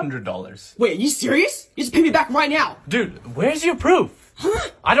 $100? Wait, are you serious? You just pay me back right now. Dude, where's your proof?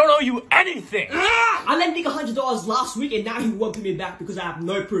 I don't owe you anything. I lent Nick $100 last week and now he won't pay me back because I have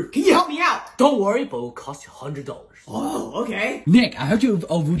no proof. Can you help me out? Don't worry, but it'll cost you $100. Oh, okay. Nick, I heard you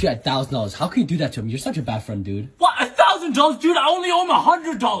owe VuJae $1,000. How can you do that to him? You're such a bad friend, dude. What? $1,000, dude? I only owe him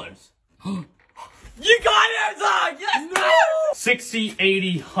 $100. You got it, Zhong! Yes, no! 60,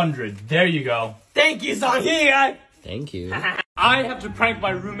 80, 100. There you go. Thank you, Zhong. Here you go. Thank you. I have to prank my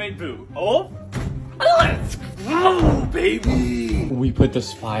roommate Vu. Oh? Let's go, baby! We put the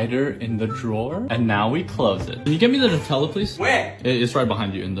spider in the drawer, and now we close it. Can you get me the Nutella, please? Where? It's right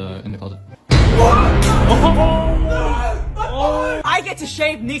behind you in the closet. I get to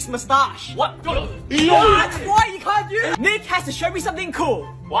shave Nick's mustache. What? What? Why you can't do it? Nick has to show me something cool.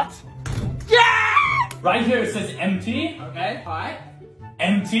 What? Yeah! Right here it says empty. Okay, alright.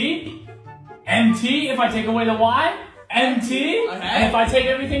 Empty. Empty if I take away the Y. Empty. Okay. And if I take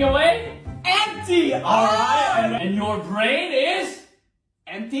everything away, empty. Alright. And your brain is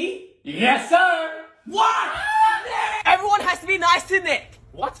Empty? yes, sir. What? Everyone has to be nice to Nick.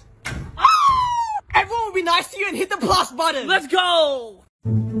 What? Everyone will be nice to you and hit the plus button. Let's go.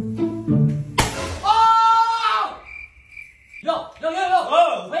 Oh! Yo!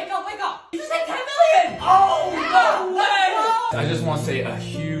 Wake up! You just hit 10 million! Oh, no way! I just want to say a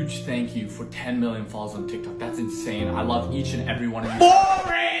huge thank you for 10 million followers on TikTok. That's insane. I love each and every one of you.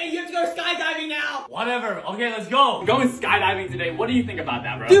 Boring! You have to go skydiving now! Whatever. Okay, let's go. We're going skydiving today. What do you think about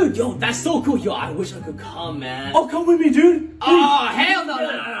that, bro? Dude, yo, that's so cool. Yo, I wish I could come, man. Oh, come with me, dude. Oh, hell no.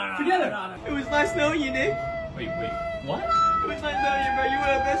 Together. It was nice knowing you, Nick. Wait. What? It was nice knowing you, bro. You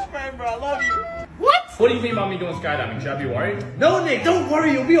were a best friend, bro. I love you. What do you think about me going skydiving? Should I be worried? No, Nick, don't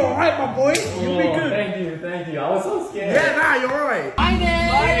worry. You'll be alright, my boy. You'll be good. Thank you. I was so scared. Yeah, nah, you're alright. Bye,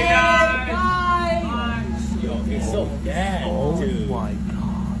 Nick. Bye, guys. Bye. Yo, he's so dead. Oh dude. my god.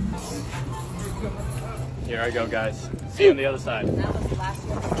 Here I go, guys. See you on the other side.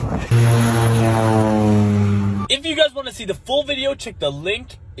 If you guys want to see the full video, check the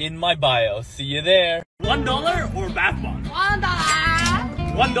link in my bio. See you there. $1 or bath bombs? $1.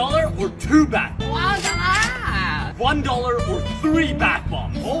 $1 or 2 bath bombs? $1. $1 or 3 bath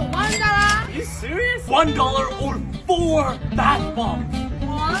bombs? $1. Are you serious? $1 or 4 bath bombs? $1.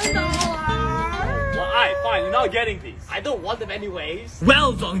 Well, alright, fine. You're not getting these. I don't want them anyways.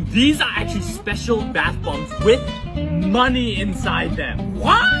 Well, Zhong, these are actually special bath bombs with money inside them.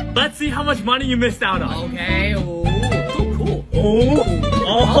 What? Let's see how much money you missed out on. Okay, oh. So cool.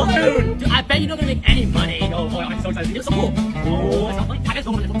 Oh, dude. Dude, I bet you're not gonna make any money. Oh, I'm so excited. It's so cool.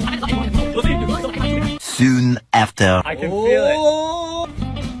 Soon after. I can feel it.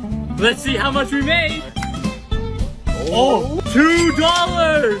 Let's see how much we made. Oh,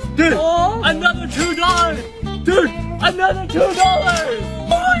 $2. Dude, another $2. Dude, another $2. Oh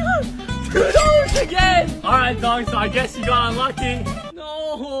my god, $2 again. All right, Zhong, so I guess you got unlucky.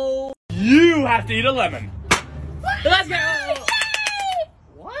 No. You have to eat a lemon. Let's go.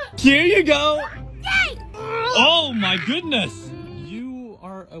 Here you go. Yay! Oh my goodness. You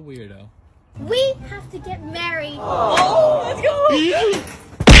are a weirdo. We have to get married. Oh, let's go!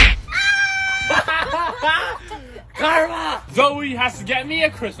 Karma! Zoe has to get me a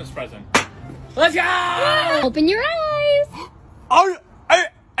Christmas present. Let's go! Open your eyes. Oh,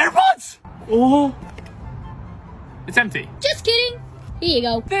 AirPods! Oh. It's empty. Just kidding. Here you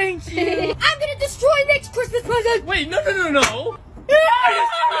go. Thank you. I'm gonna destroy Nick's Christmas present. Wait, no. Are you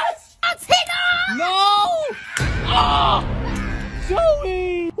serious? I'll take off. No! Ah!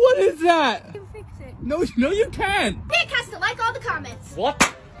 Zoe! What is that? You can fix it. No, you can't. Nick has to like all the comments. What?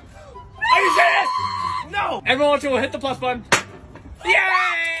 Are you serious? No! Everyone watching will hit the plus button.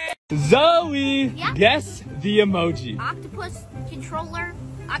 Yay! Zoe, Yeah? guess the emoji. Octopus controller.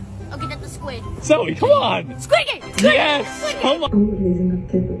 Okay, that's the squid. Zoe, come on. Squid game. Yes, come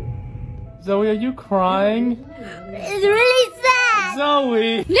on. Zoe, are you crying? It's really sad.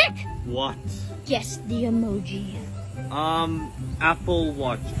 Zoe. Nick, What? guess the emoji. Apple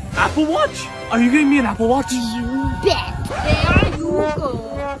Watch. Apple Watch? Are you getting me an Apple Watch? You bet. There you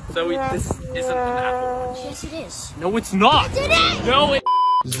go. Zoe, this isn't an Apple Watch. Yes, it is. No, it's not. Yes, it is. No, it.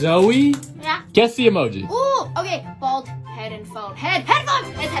 Zoe, Yeah. guess the emoji. Ooh. Okay. Bald head and phone. Headphones.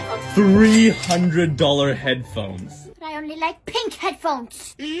 It's headphones. $300 headphones. But I only like pink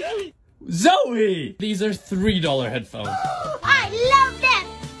headphones. Zoe! These are $3 headphones. I love them.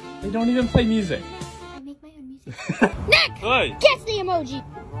 They don't even play music. I make my own music. Nick, Hey. guess the emoji.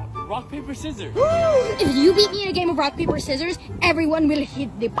 Rock, paper, scissors. If you beat me in a game of rock, paper, scissors, everyone will hit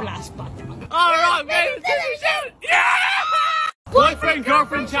the plus button. All right, paper, scissors, shoot! Yeah! Boyfriend,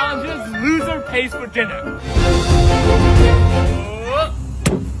 girlfriend challenges. Loser pays for dinner.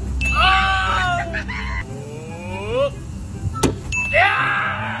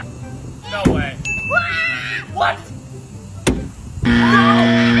 Yeah! No way. What? No!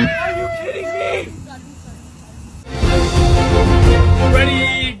 Are you kidding me?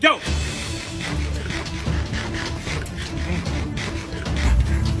 Ready, go!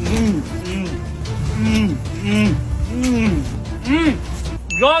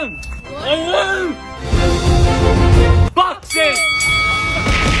 Run! Boxing!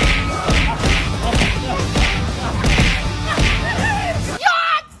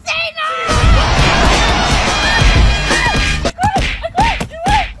 John Cena!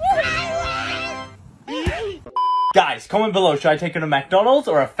 Guys, comment below, should I take her to McDonald's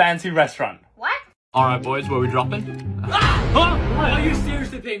or a fancy restaurant? What? Alright boys, where are we dropping? Are you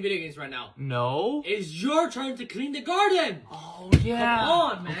seriously playing video games right now? No. It's your turn to clean the garden. Oh yeah. Come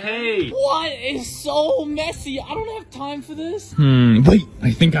on, man. Okay. What is so messy? I don't have time for this. Wait,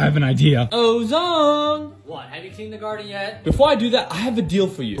 I think I have an idea. Oh, Zhong! What? Have you cleaned the garden yet? Before I do that, I have a deal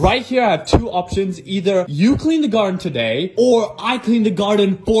for you. Right here, I have two options. Either you clean the garden today, or I clean the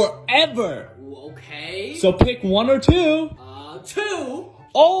garden forever. Okay. So pick one or two. Two.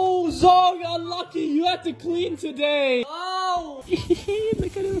 Oh, Zhong, unlucky. You have to clean today. Oh.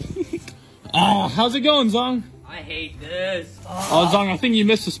 Look at him. How's it going, Zhong? I hate this. Oh, Zhong, I think you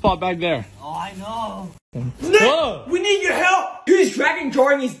missed a spot back there. Oh, I know. Whoa. We need your help. Whose dragon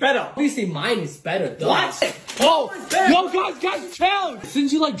drawing is better? Obviously, mine is better, though. What? Oh, yo, guys, chill!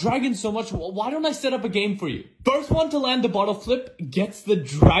 Since you like dragons so much, why don't I set up a game for you? First one to land the bottle flip gets the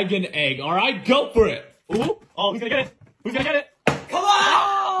dragon egg, alright? Go for it! Ooh. Oh, who's gonna get it? Who's gonna get it? Come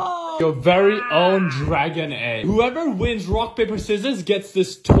on! Your very own dragon egg. Whoever wins rock, paper, scissors gets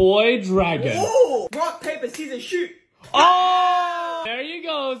this toy dragon. Ooh! Rock, paper, scissors, shoot. Oh! There you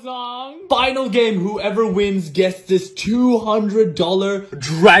go, Zhong. Final game, whoever wins gets this $200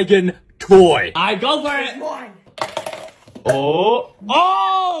 dragon toy. I go for it. Mine. Oh!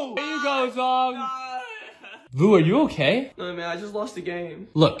 Oh! There you go, Zhong. Vu, are you okay? No, man, I just lost the game.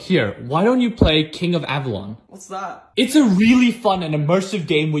 Look, here, why don't you play King of Avalon? What's that? It's a really fun and immersive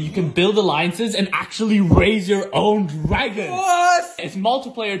game where you can build alliances and actually raise your own dragon. What? It's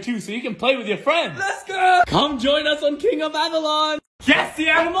multiplayer too, so you can play with your friends. Let's go! Come join us on King of Avalon. Guess the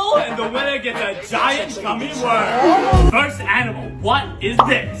animal, and the winner gets a giant gummy worm. First animal, what is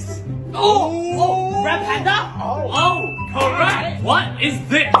this? Oh, red panda? Oh, correct. What is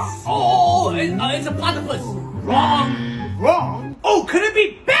this? Oh, it's a platypus. Wrong. Wrong? Oh, could it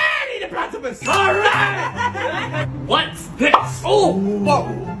be Benny the platypus? Correct. What's this? Oh, whoa,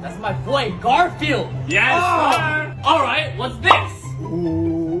 that's my boy Garfield. Yes, sir. All right, what's this?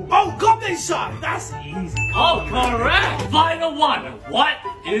 Oh, goblin shark! That's easy. Oh, correct. Final one. What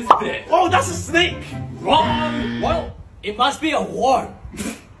is this? Oh, that's a snake. Wrong. Well, it must be a worm.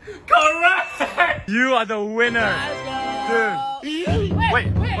 Correct. You are the winner. Dude. Wait.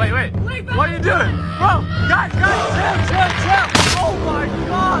 What are you doing? Bro, guys, chill. Oh my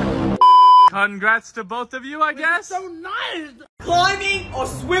God. Congrats to both of you, I guess. So nice. Climbing or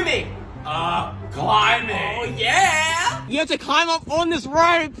swimming? Climbing. Oh yeah. You have to climb up on this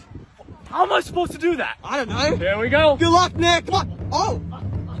rope. How am I supposed to do that? I don't know. Here we go. Good luck, Nick. Come on. Oh.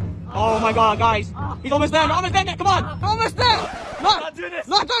 Oh my God, guys. He's almost there. Almost there, Nick. Come on. Almost there. No. Can't do this.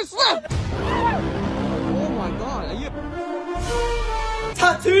 No, don't slip. Oh my God. Are you...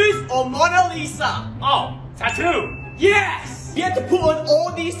 Tattoos or Mona Lisa? Oh, tattoo. Yes. You have to put on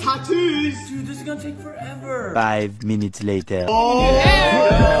all these tattoos. Dude, this is gonna take forever. 5 minutes later.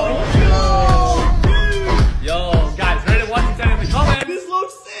 Yo, guys, ready to watch it in the comments? This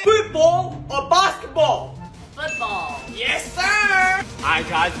looks sick. Football or basketball? Football. Yes, sir. Alright,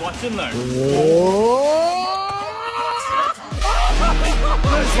 guys, watch and learn.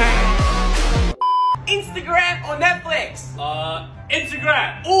 Instagram or Netflix?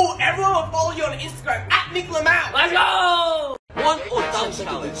 Instagram. Oh, everyone will follow you on Instagram at NichLmao. Let's go. One or dunk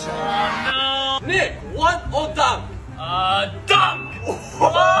challenge. No. Nick, one or dunk? Dunk.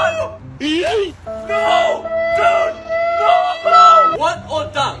 One. No, dude. No. One or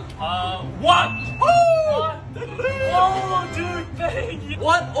dunk? One. Oh, Oh, dude, thank you.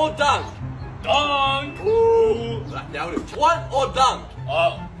 one or dunk? Dunk. One or dunk?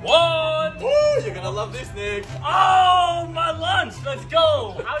 One. Oh, you're gonna love this, Nick. Oh, my lunch. Let's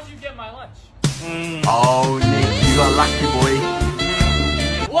go. How'd you get my lunch? Oh, Nick, you are lucky, boy.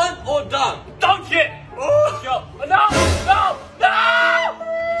 One or dunk? Dunk it. Let's go. No. What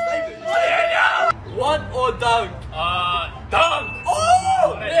are you doing? One or dunk? Dunk.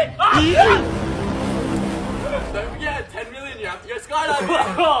 Oh, Nick. Yeah. Don't forget, 10 million, you have to go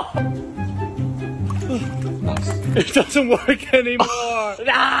skydiving. It doesn't work anymore.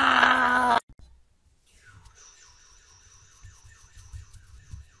 Nah.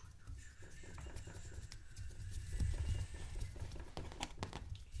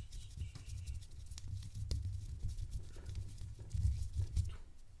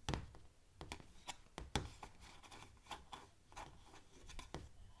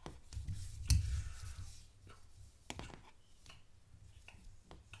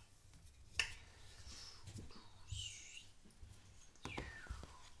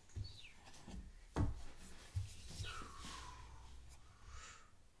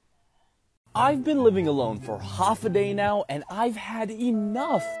 I've been living alone for half a day now, and I've had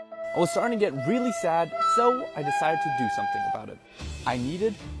enough. I was starting to get really sad, so I decided to do something about it. I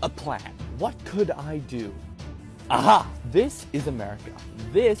needed a plan. What could I do? Aha! This is America.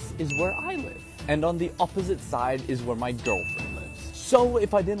 This is where I live. And on the opposite side is where my girlfriend lives. So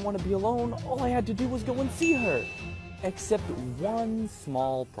if I didn't want to be alone, all I had to do was go and see her. Except one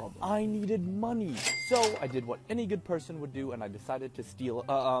small problem. I needed money. So I did what any good person would do, and I decided to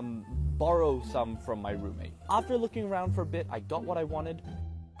borrow some from my roommate. After looking around for a bit, I got what I wanted.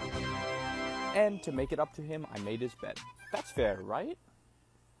 And to make it up to him, I made his bed. That's fair, right?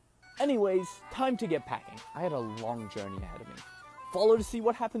 Anyways, time to get packing. I had a long journey ahead of me. Follow to see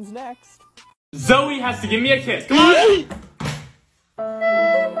what happens next. Zoe has to give me a kiss. Come on!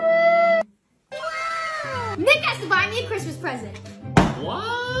 Nick has to buy me a Christmas present.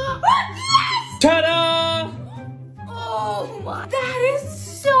 What? Yes! Ta-da! Oh my, that is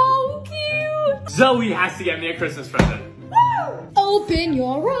so cute. Zoe has to get me a Christmas present. Open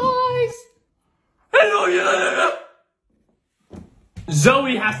your eyes.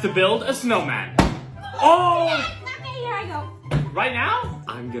 Zoe has to build a snowman. Oh! Okay, here I go. Right now,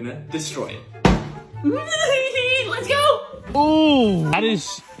 I'm gonna destroy it. Let's go. Ooh, that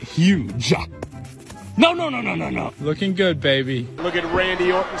is huge. No. Looking good, baby. Look at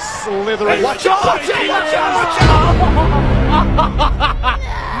Randy Orton slithering. Watch out! Watch out!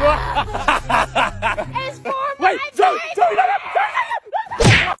 It's for my Wait, Zoe,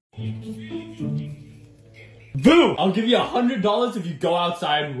 Boo! I'll give you $100 if you go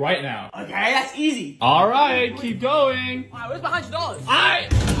outside right now. Okay, that's easy. All right, keep going. Alright, where's my $100?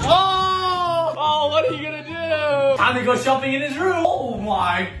 Oh, what are you gonna do? Time to go shopping in his room. Oh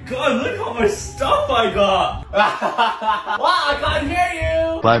my God, look how much stuff I got. Wow, I can't hear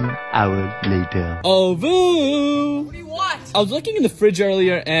you. 1 hour later. Oh, Vu! What do you want? I was looking in the fridge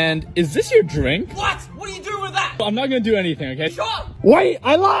earlier, and is this your drink? What? What are you doing with that? I'm not gonna do anything, okay? Sure. Wait,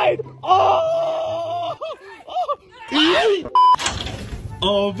 I lied! Oh,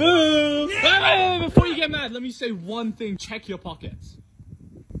 Vu! Wait, before you get mad, let me say one thing. Check your pockets.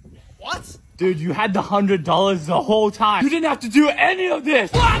 What? Dude, you had the $100 the whole time. You didn't have to do any of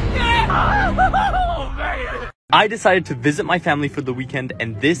this. What? I decided to visit my family for the weekend,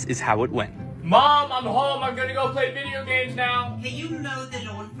 and this is how it went. Mom, I'm home. I'm gonna go play video games now. Can you mow the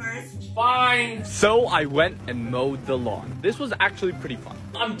lawn first? Fine. So I went and mowed the lawn. This was actually pretty fun.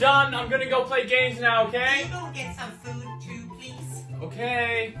 I'm done. I'm gonna go play games now, okay? Can you go get some food too, please?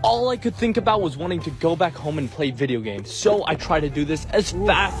 Okay. All I could think about was wanting to go back home and play video games. So I tried to do this as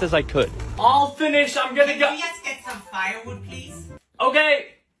fast as I could. All finished. I'm gonna go. Can you just get some firewood, please?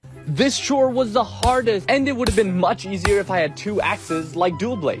 Okay. This chore was the hardest, and it would have been much easier if I had 2 axes like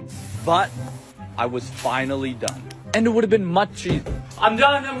dual blades. But I was finally done. And it would have been much easier. I'm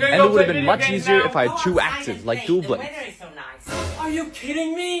done. I'm gonna go play video games now. And it would have been much easier if I had 2 axes like dual blades. The weather is so nice. Are you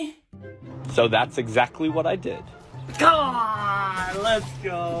kidding me? So that's exactly what I did. Come on, let's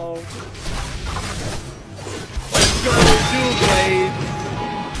go. Let's go, dual blades.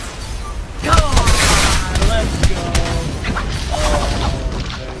 Come on, let's go.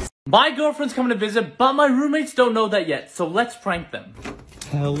 My girlfriend's coming to visit, but my roommates don't know that yet, so let's prank them.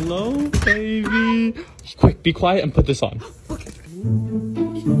 Hello, baby. Quick, be quiet and put this on. Okay.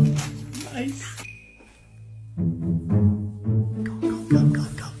 Nice.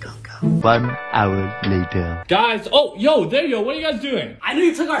 1 hour later. Guys, oh, yo, there you go. What are you guys doing? I knew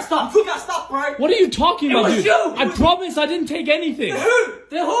you took our stuff. Took our stuff, bro. What are you talking about, dude? It was you. I promise I didn't take anything. Who?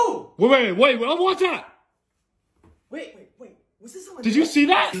 The who? Wait, what's that? Wait. Was this someone? Did you see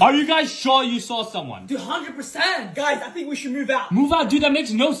that? Are you guys sure you saw someone? Dude, 100%. Guys, I think we should move out. Move out, dude, that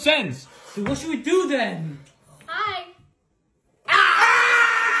makes no sense. Dude, what should we do then? Hi.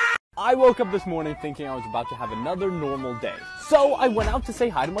 I woke up this morning thinking I was about to have another normal day. So I went out to say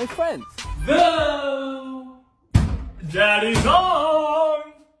hi to my friends. Hello! Daddy's Zhong!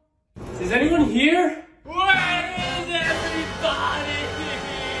 Is anyone here? Where is everybody?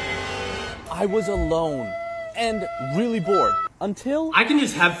 I was alone and really bored until I can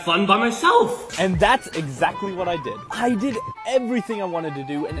just have fun by myself. And that's exactly what I did. I did everything I wanted to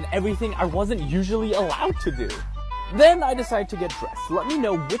do and everything I wasn't usually allowed to do. Then I decided to get dressed. Let me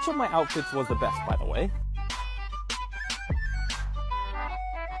know which of my outfits was the best, by the way.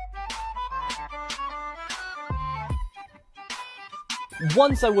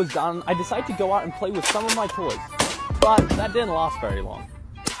 Once I was done, I decided to go out and play with some of my toys. But that didn't last very long.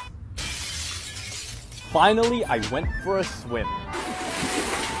 Finally, I went for a swim.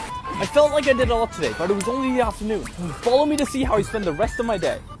 I felt like I did a lot today, but it was only the afternoon. Follow me to see how I spend the rest of my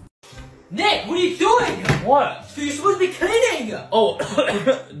day. Nick, what are you doing? What? Dude, you're supposed to be cleaning. Oh,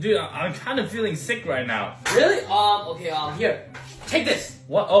 dude, I'm kind of feeling sick right now. Really? Okay, here. Take this.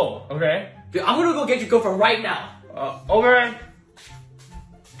 What? Oh, okay. Dude, I'm gonna go get your girlfriend right now. Okay.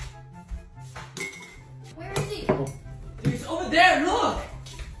 Where is he? Dude, he's over there, look.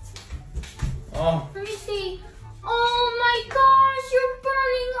 Oh. Let me see. Oh my gosh, you're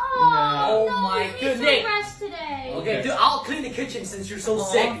burning up. Yeah. Oh no, my you need goodness. some rest today. Okay, dude, I'll clean the kitchen since you're so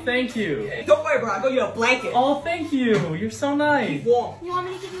sick. Oh, thank you. Okay. Don't worry, bro. I got you a blanket. Oh, thank you. You're so nice. Warm. You want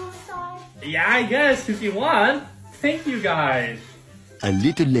me to give you a massage? Yeah, I guess, if you want. Thank you, guys. A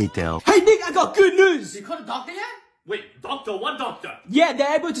little later. Hey, Nick, I got good news. You called a doctor yet? Wait, doctor? What doctor? Yeah,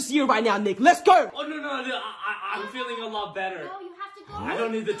 they're able to see you right now, Nick. Let's go. Oh, no. I'm feeling a lot better. No, you have to go. I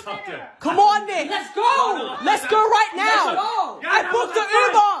don't need the doctor. Come on, Nick. Let's go. No. Let's go right now. Let's go. Yeah, I booked the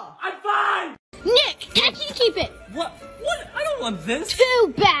Uber. I'm fine. Nick, can't you keep it? What? I don't want this.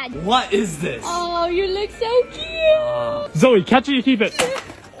 Too bad. What is this? Oh, you look so cute. Zoe, catch it, you keep it.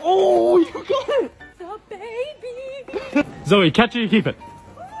 Oh, you got it. The baby. Zoe, catch it, you keep it.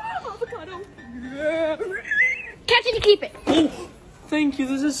 Avocado. Catch it and keep it. Oh, thank you.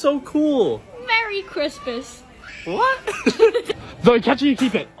 This is so cool. Merry Christmas. What? Zoe, catch it, you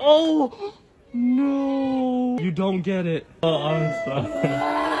keep it. Oh, no. You don't get it. Oh, I'm sorry.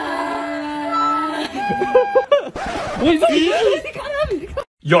 Wait, Zoe.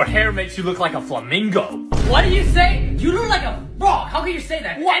 Your hair makes you look like a flamingo. What do you say? You look like a frog. How can you say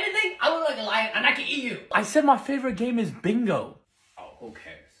that? What? Anything? I look like a lion and I can eat you. I said my favorite game is bingo. Oh, who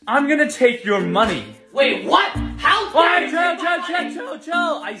cares? I'm gonna take your money. Wait, what? How dare you take my money?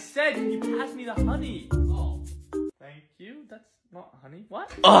 Chill. I said, can you pass me the honey? Oh. Thank you. That's not honey.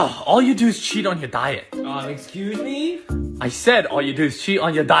 What? Ugh, all you do is cheat on your diet. Excuse me? I said all you do is cheat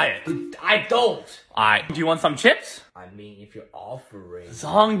on your diet. I don't. Do you want some chips? I mean, if you're offering.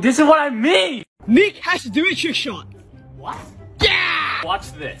 Zhong, this is what I mean! Nick has to do a trick shot. What? Yeah!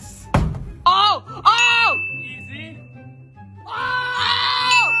 Watch this. Oh! Oh! Easy.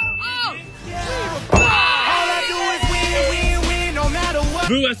 Oh! Oh!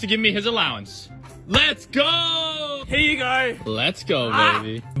 Vu has to give me his allowance. Let's go! Here you go. Let's go,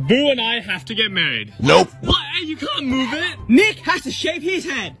 baby. Vu and I have to get married. Nope. What? Hey, you can't move it. Nick has to shave his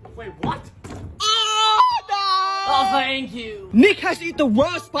head. Wait, what? Oh, no! Oh, thank you. Nick has to eat the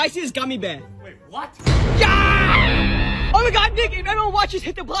world's spiciest gummy bear. Wait, what? Yeah! Oh my god, Nick, if everyone watches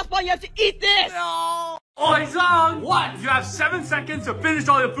Hit the Plus button, you have to eat this! No! Oi, Zhong! What? You have 7 seconds to finish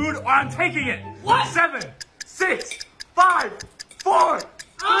all your food or I'm taking it! What? 7, 6, 5, 4, 3,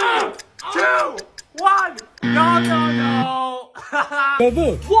 2, 1! No!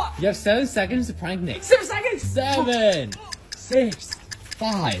 Babu, What? you have 7 seconds to prank Nick. 7 seconds! 7, 6,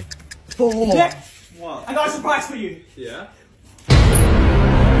 5, 4. Nick, I got a surprise for you. Yeah?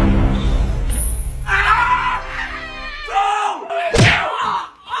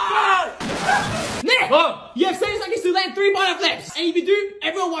 Nick! You have 7 seconds to land 3 bottom flips. And if you do,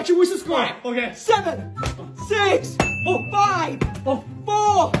 everyone watching will subscribe. Okay. 7, 6, 5, 4,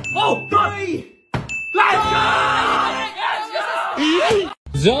 3. Let's go!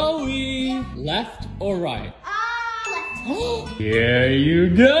 Zoe, left or right? Left. Here you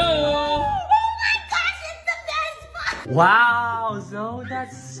go. Wow, Zoe,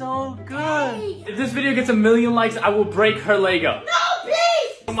 that's so good. If this video gets 1 million likes, I will break her Lego. No,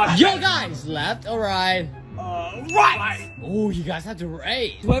 please! Yo guys, left or right? Right! Oh, you guys have to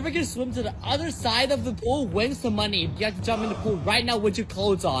race. Whoever can swim to the other side of the pool wins the money. You have to jump in the pool right now with your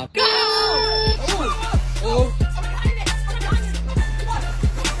clothes on. Go!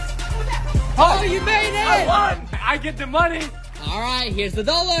 Oh, you made it! I won! I get the money. All right, here's the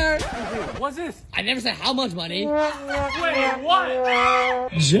dollar. What's this? I never said how much money. Wait,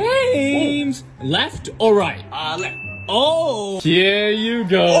 what? James, left or right? Left. Oh, here you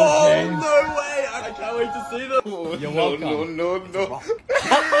go, James. No way! I can't wait to see them. You're welcome. No.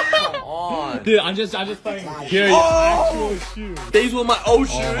 Come on. Dude, I'm just playing. Here are your actual shoes. These were my old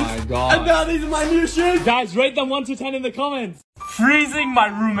shoes. Oh my god. And now these are my new shoes. Guys, rate them 1 to 10 in the comments. Freezing my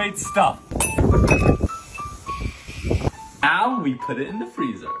roommate's stuff. Now we put it in the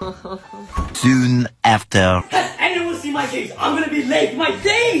freezer. Soon after. Anyone will see my keys. I'm gonna be late for my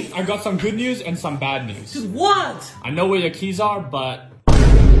date. I got some good news and some bad news. Just what? I know where your keys are, but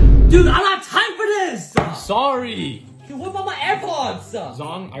Dude, I don't have time for this. I'm sorry. Dude, what about my AirPods?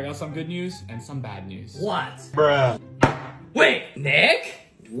 Zhong, I got some good news and some bad news. What? Bruh. Wait, Nick?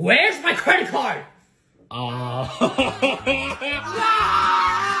 Where's my credit card?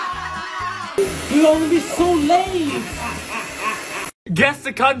 You're gonna be so late. Guess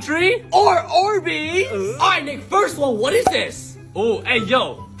the country? Or Orbeez. Alright, Nick, first one, what is this? Oh, hey,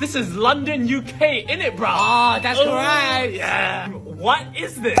 yo. This is London, UK, innit, bro? Ah, that's correct. Yeah. What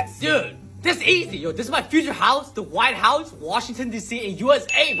is this? Dude, this is easy, yo. This is my future house, the White House, Washington, D.C. in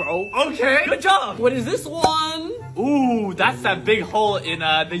USA, bro. Okay. Good job. What is this one? Ooh, that's that big hole in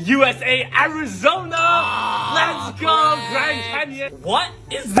the USA, Arizona. Let's go, Grand Canyon. What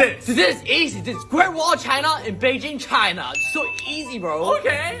is this? So this is easy. This is Great Wall of China in Beijing, China. So easy, bro.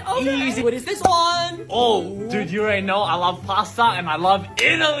 Okay. Easy. What is this one? Oh, dude, you already know I love pasta and I love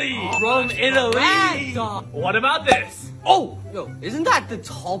Italy. Rome, Italy. correct. What about this? Oh, yo, isn't that the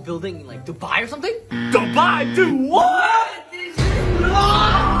tall building in like Dubai or something? Dubai, dude, what? Hey,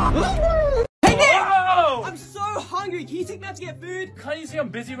 Nick! Whoa! I'm so hungry. Can you take me out to get food? Can't you see I'm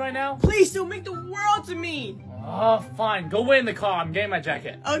busy right now? Please, it'll make the world to me. Oh, fine. Go wait in the car. I'm getting my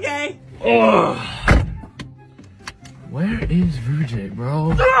jacket. Okay. Where is VuJae,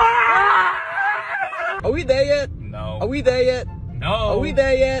 bro? Are we there yet? No. Are we there yet? No. Are we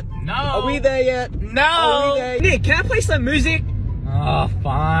there yet? No. Are we there yet? No. Are we there? Nick, can I play some music? Oh,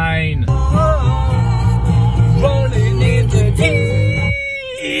 fine. Rolling in the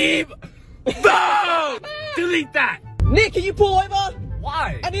deep. No! Delete that. Nick, can you pull over?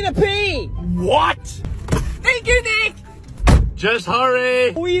 Why? I need a pee. What? Thank you, Nick. Just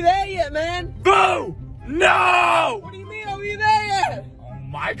hurry. Are we there yet, man? Boo! No! What do you mean, are we there yet? Oh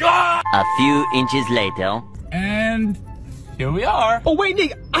my god! A few inches later. And here we are. Oh, wait,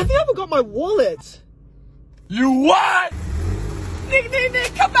 Nick, I think I forgot my wallet. You what? Nick,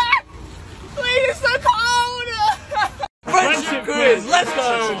 come back! Please, it's so cold! Friendship quiz, let's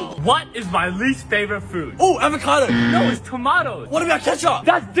go! What is my least favorite food? Oh, avocado. No, it's tomatoes. What about ketchup?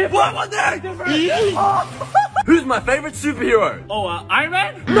 That's different. What there? Who's my favorite superhero? Oh, Iron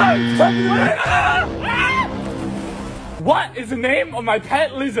Man? No, What is the name of my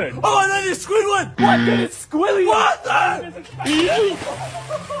pet lizard? Oh, I know this Squidward. What? It's Squilly. What?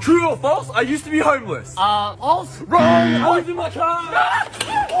 True or false? I used to be homeless. False. Wrong. I was in my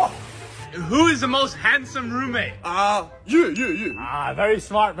car. Who is the most handsome roommate? You. Ah, very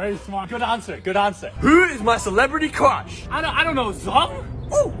smart, very smart. Good answer, good answer. Who is my celebrity crush? I don't know, Zhong?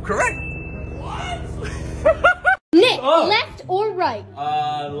 Oh, correct. Nick, left or right?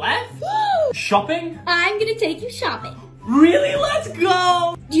 Left? Shopping? I'm gonna take you shopping. Really? Let's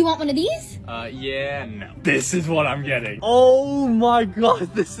go! Do you want one of these? Yeah, no. This is what I'm getting. Oh my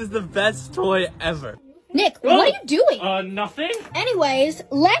god, this is the best toy ever. Nick, what are you doing? Nothing? Anyways,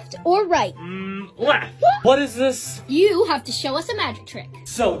 left or right? Left. What is this? You have to show us a magic trick.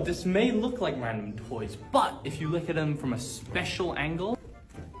 So, this may look like random toys, but if you look at them from a special angle,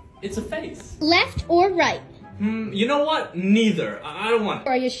 it's a face. Left or right? You know what? Neither. I don't want it.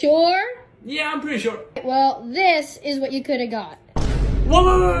 Are you sure? Yeah, I'm pretty sure. Well, this is what you could have got. Wait.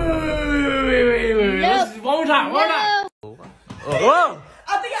 No. One more time. Whoa!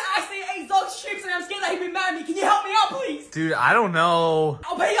 I think I actually ate Zhong's chips and I'm scared that he'd be mad at me. Can you help me out, please? Dude, I don't know.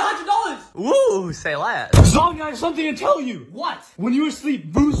 I'll pay you $100. Ooh, say less. Zhong, I have something to tell you. What? When you were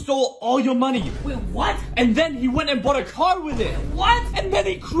asleep, Vu stole all your money. Wait, what? And then he went and bought a car with it. What? And then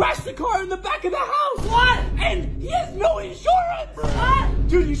he crashed the car in the back of the house. What? And he has no insurance. What?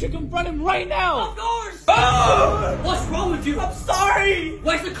 Dude, you should confront him right now. Of course! What's wrong with you? I'm sorry.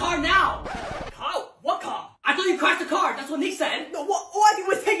 Where's the car now? Car? What car? I thought you crashed the car. That's what Nick said. No, what? All I did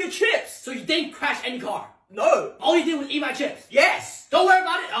was take your chips. So you didn't crash any car? No. All you did was eat my chips? Yes. Don't worry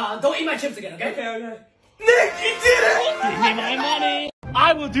about it. Don't eat my chips again, okay? Okay. Nick, you did it! Give me my money.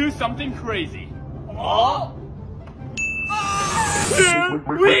 I will do something crazy. Oh.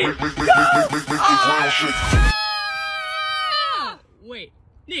 Wait,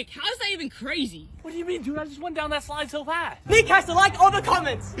 Nick, how is that even crazy? What do you mean, dude? I just went down that slide so fast. Nick has to like all the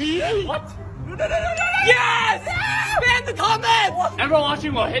comments. What? Yes! Spam the comments! Everyone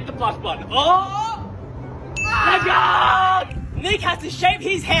watching will hit the plus button. Oh! Let's go! Nick has to shave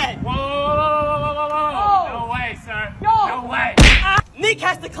his head. Whoa. No way, sir. No way. Nick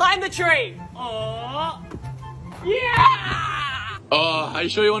has to climb the tree. Oh. Yeah! Are you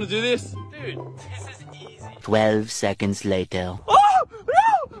sure you want to do this? Dude, this is easy. 12 seconds later. Oh!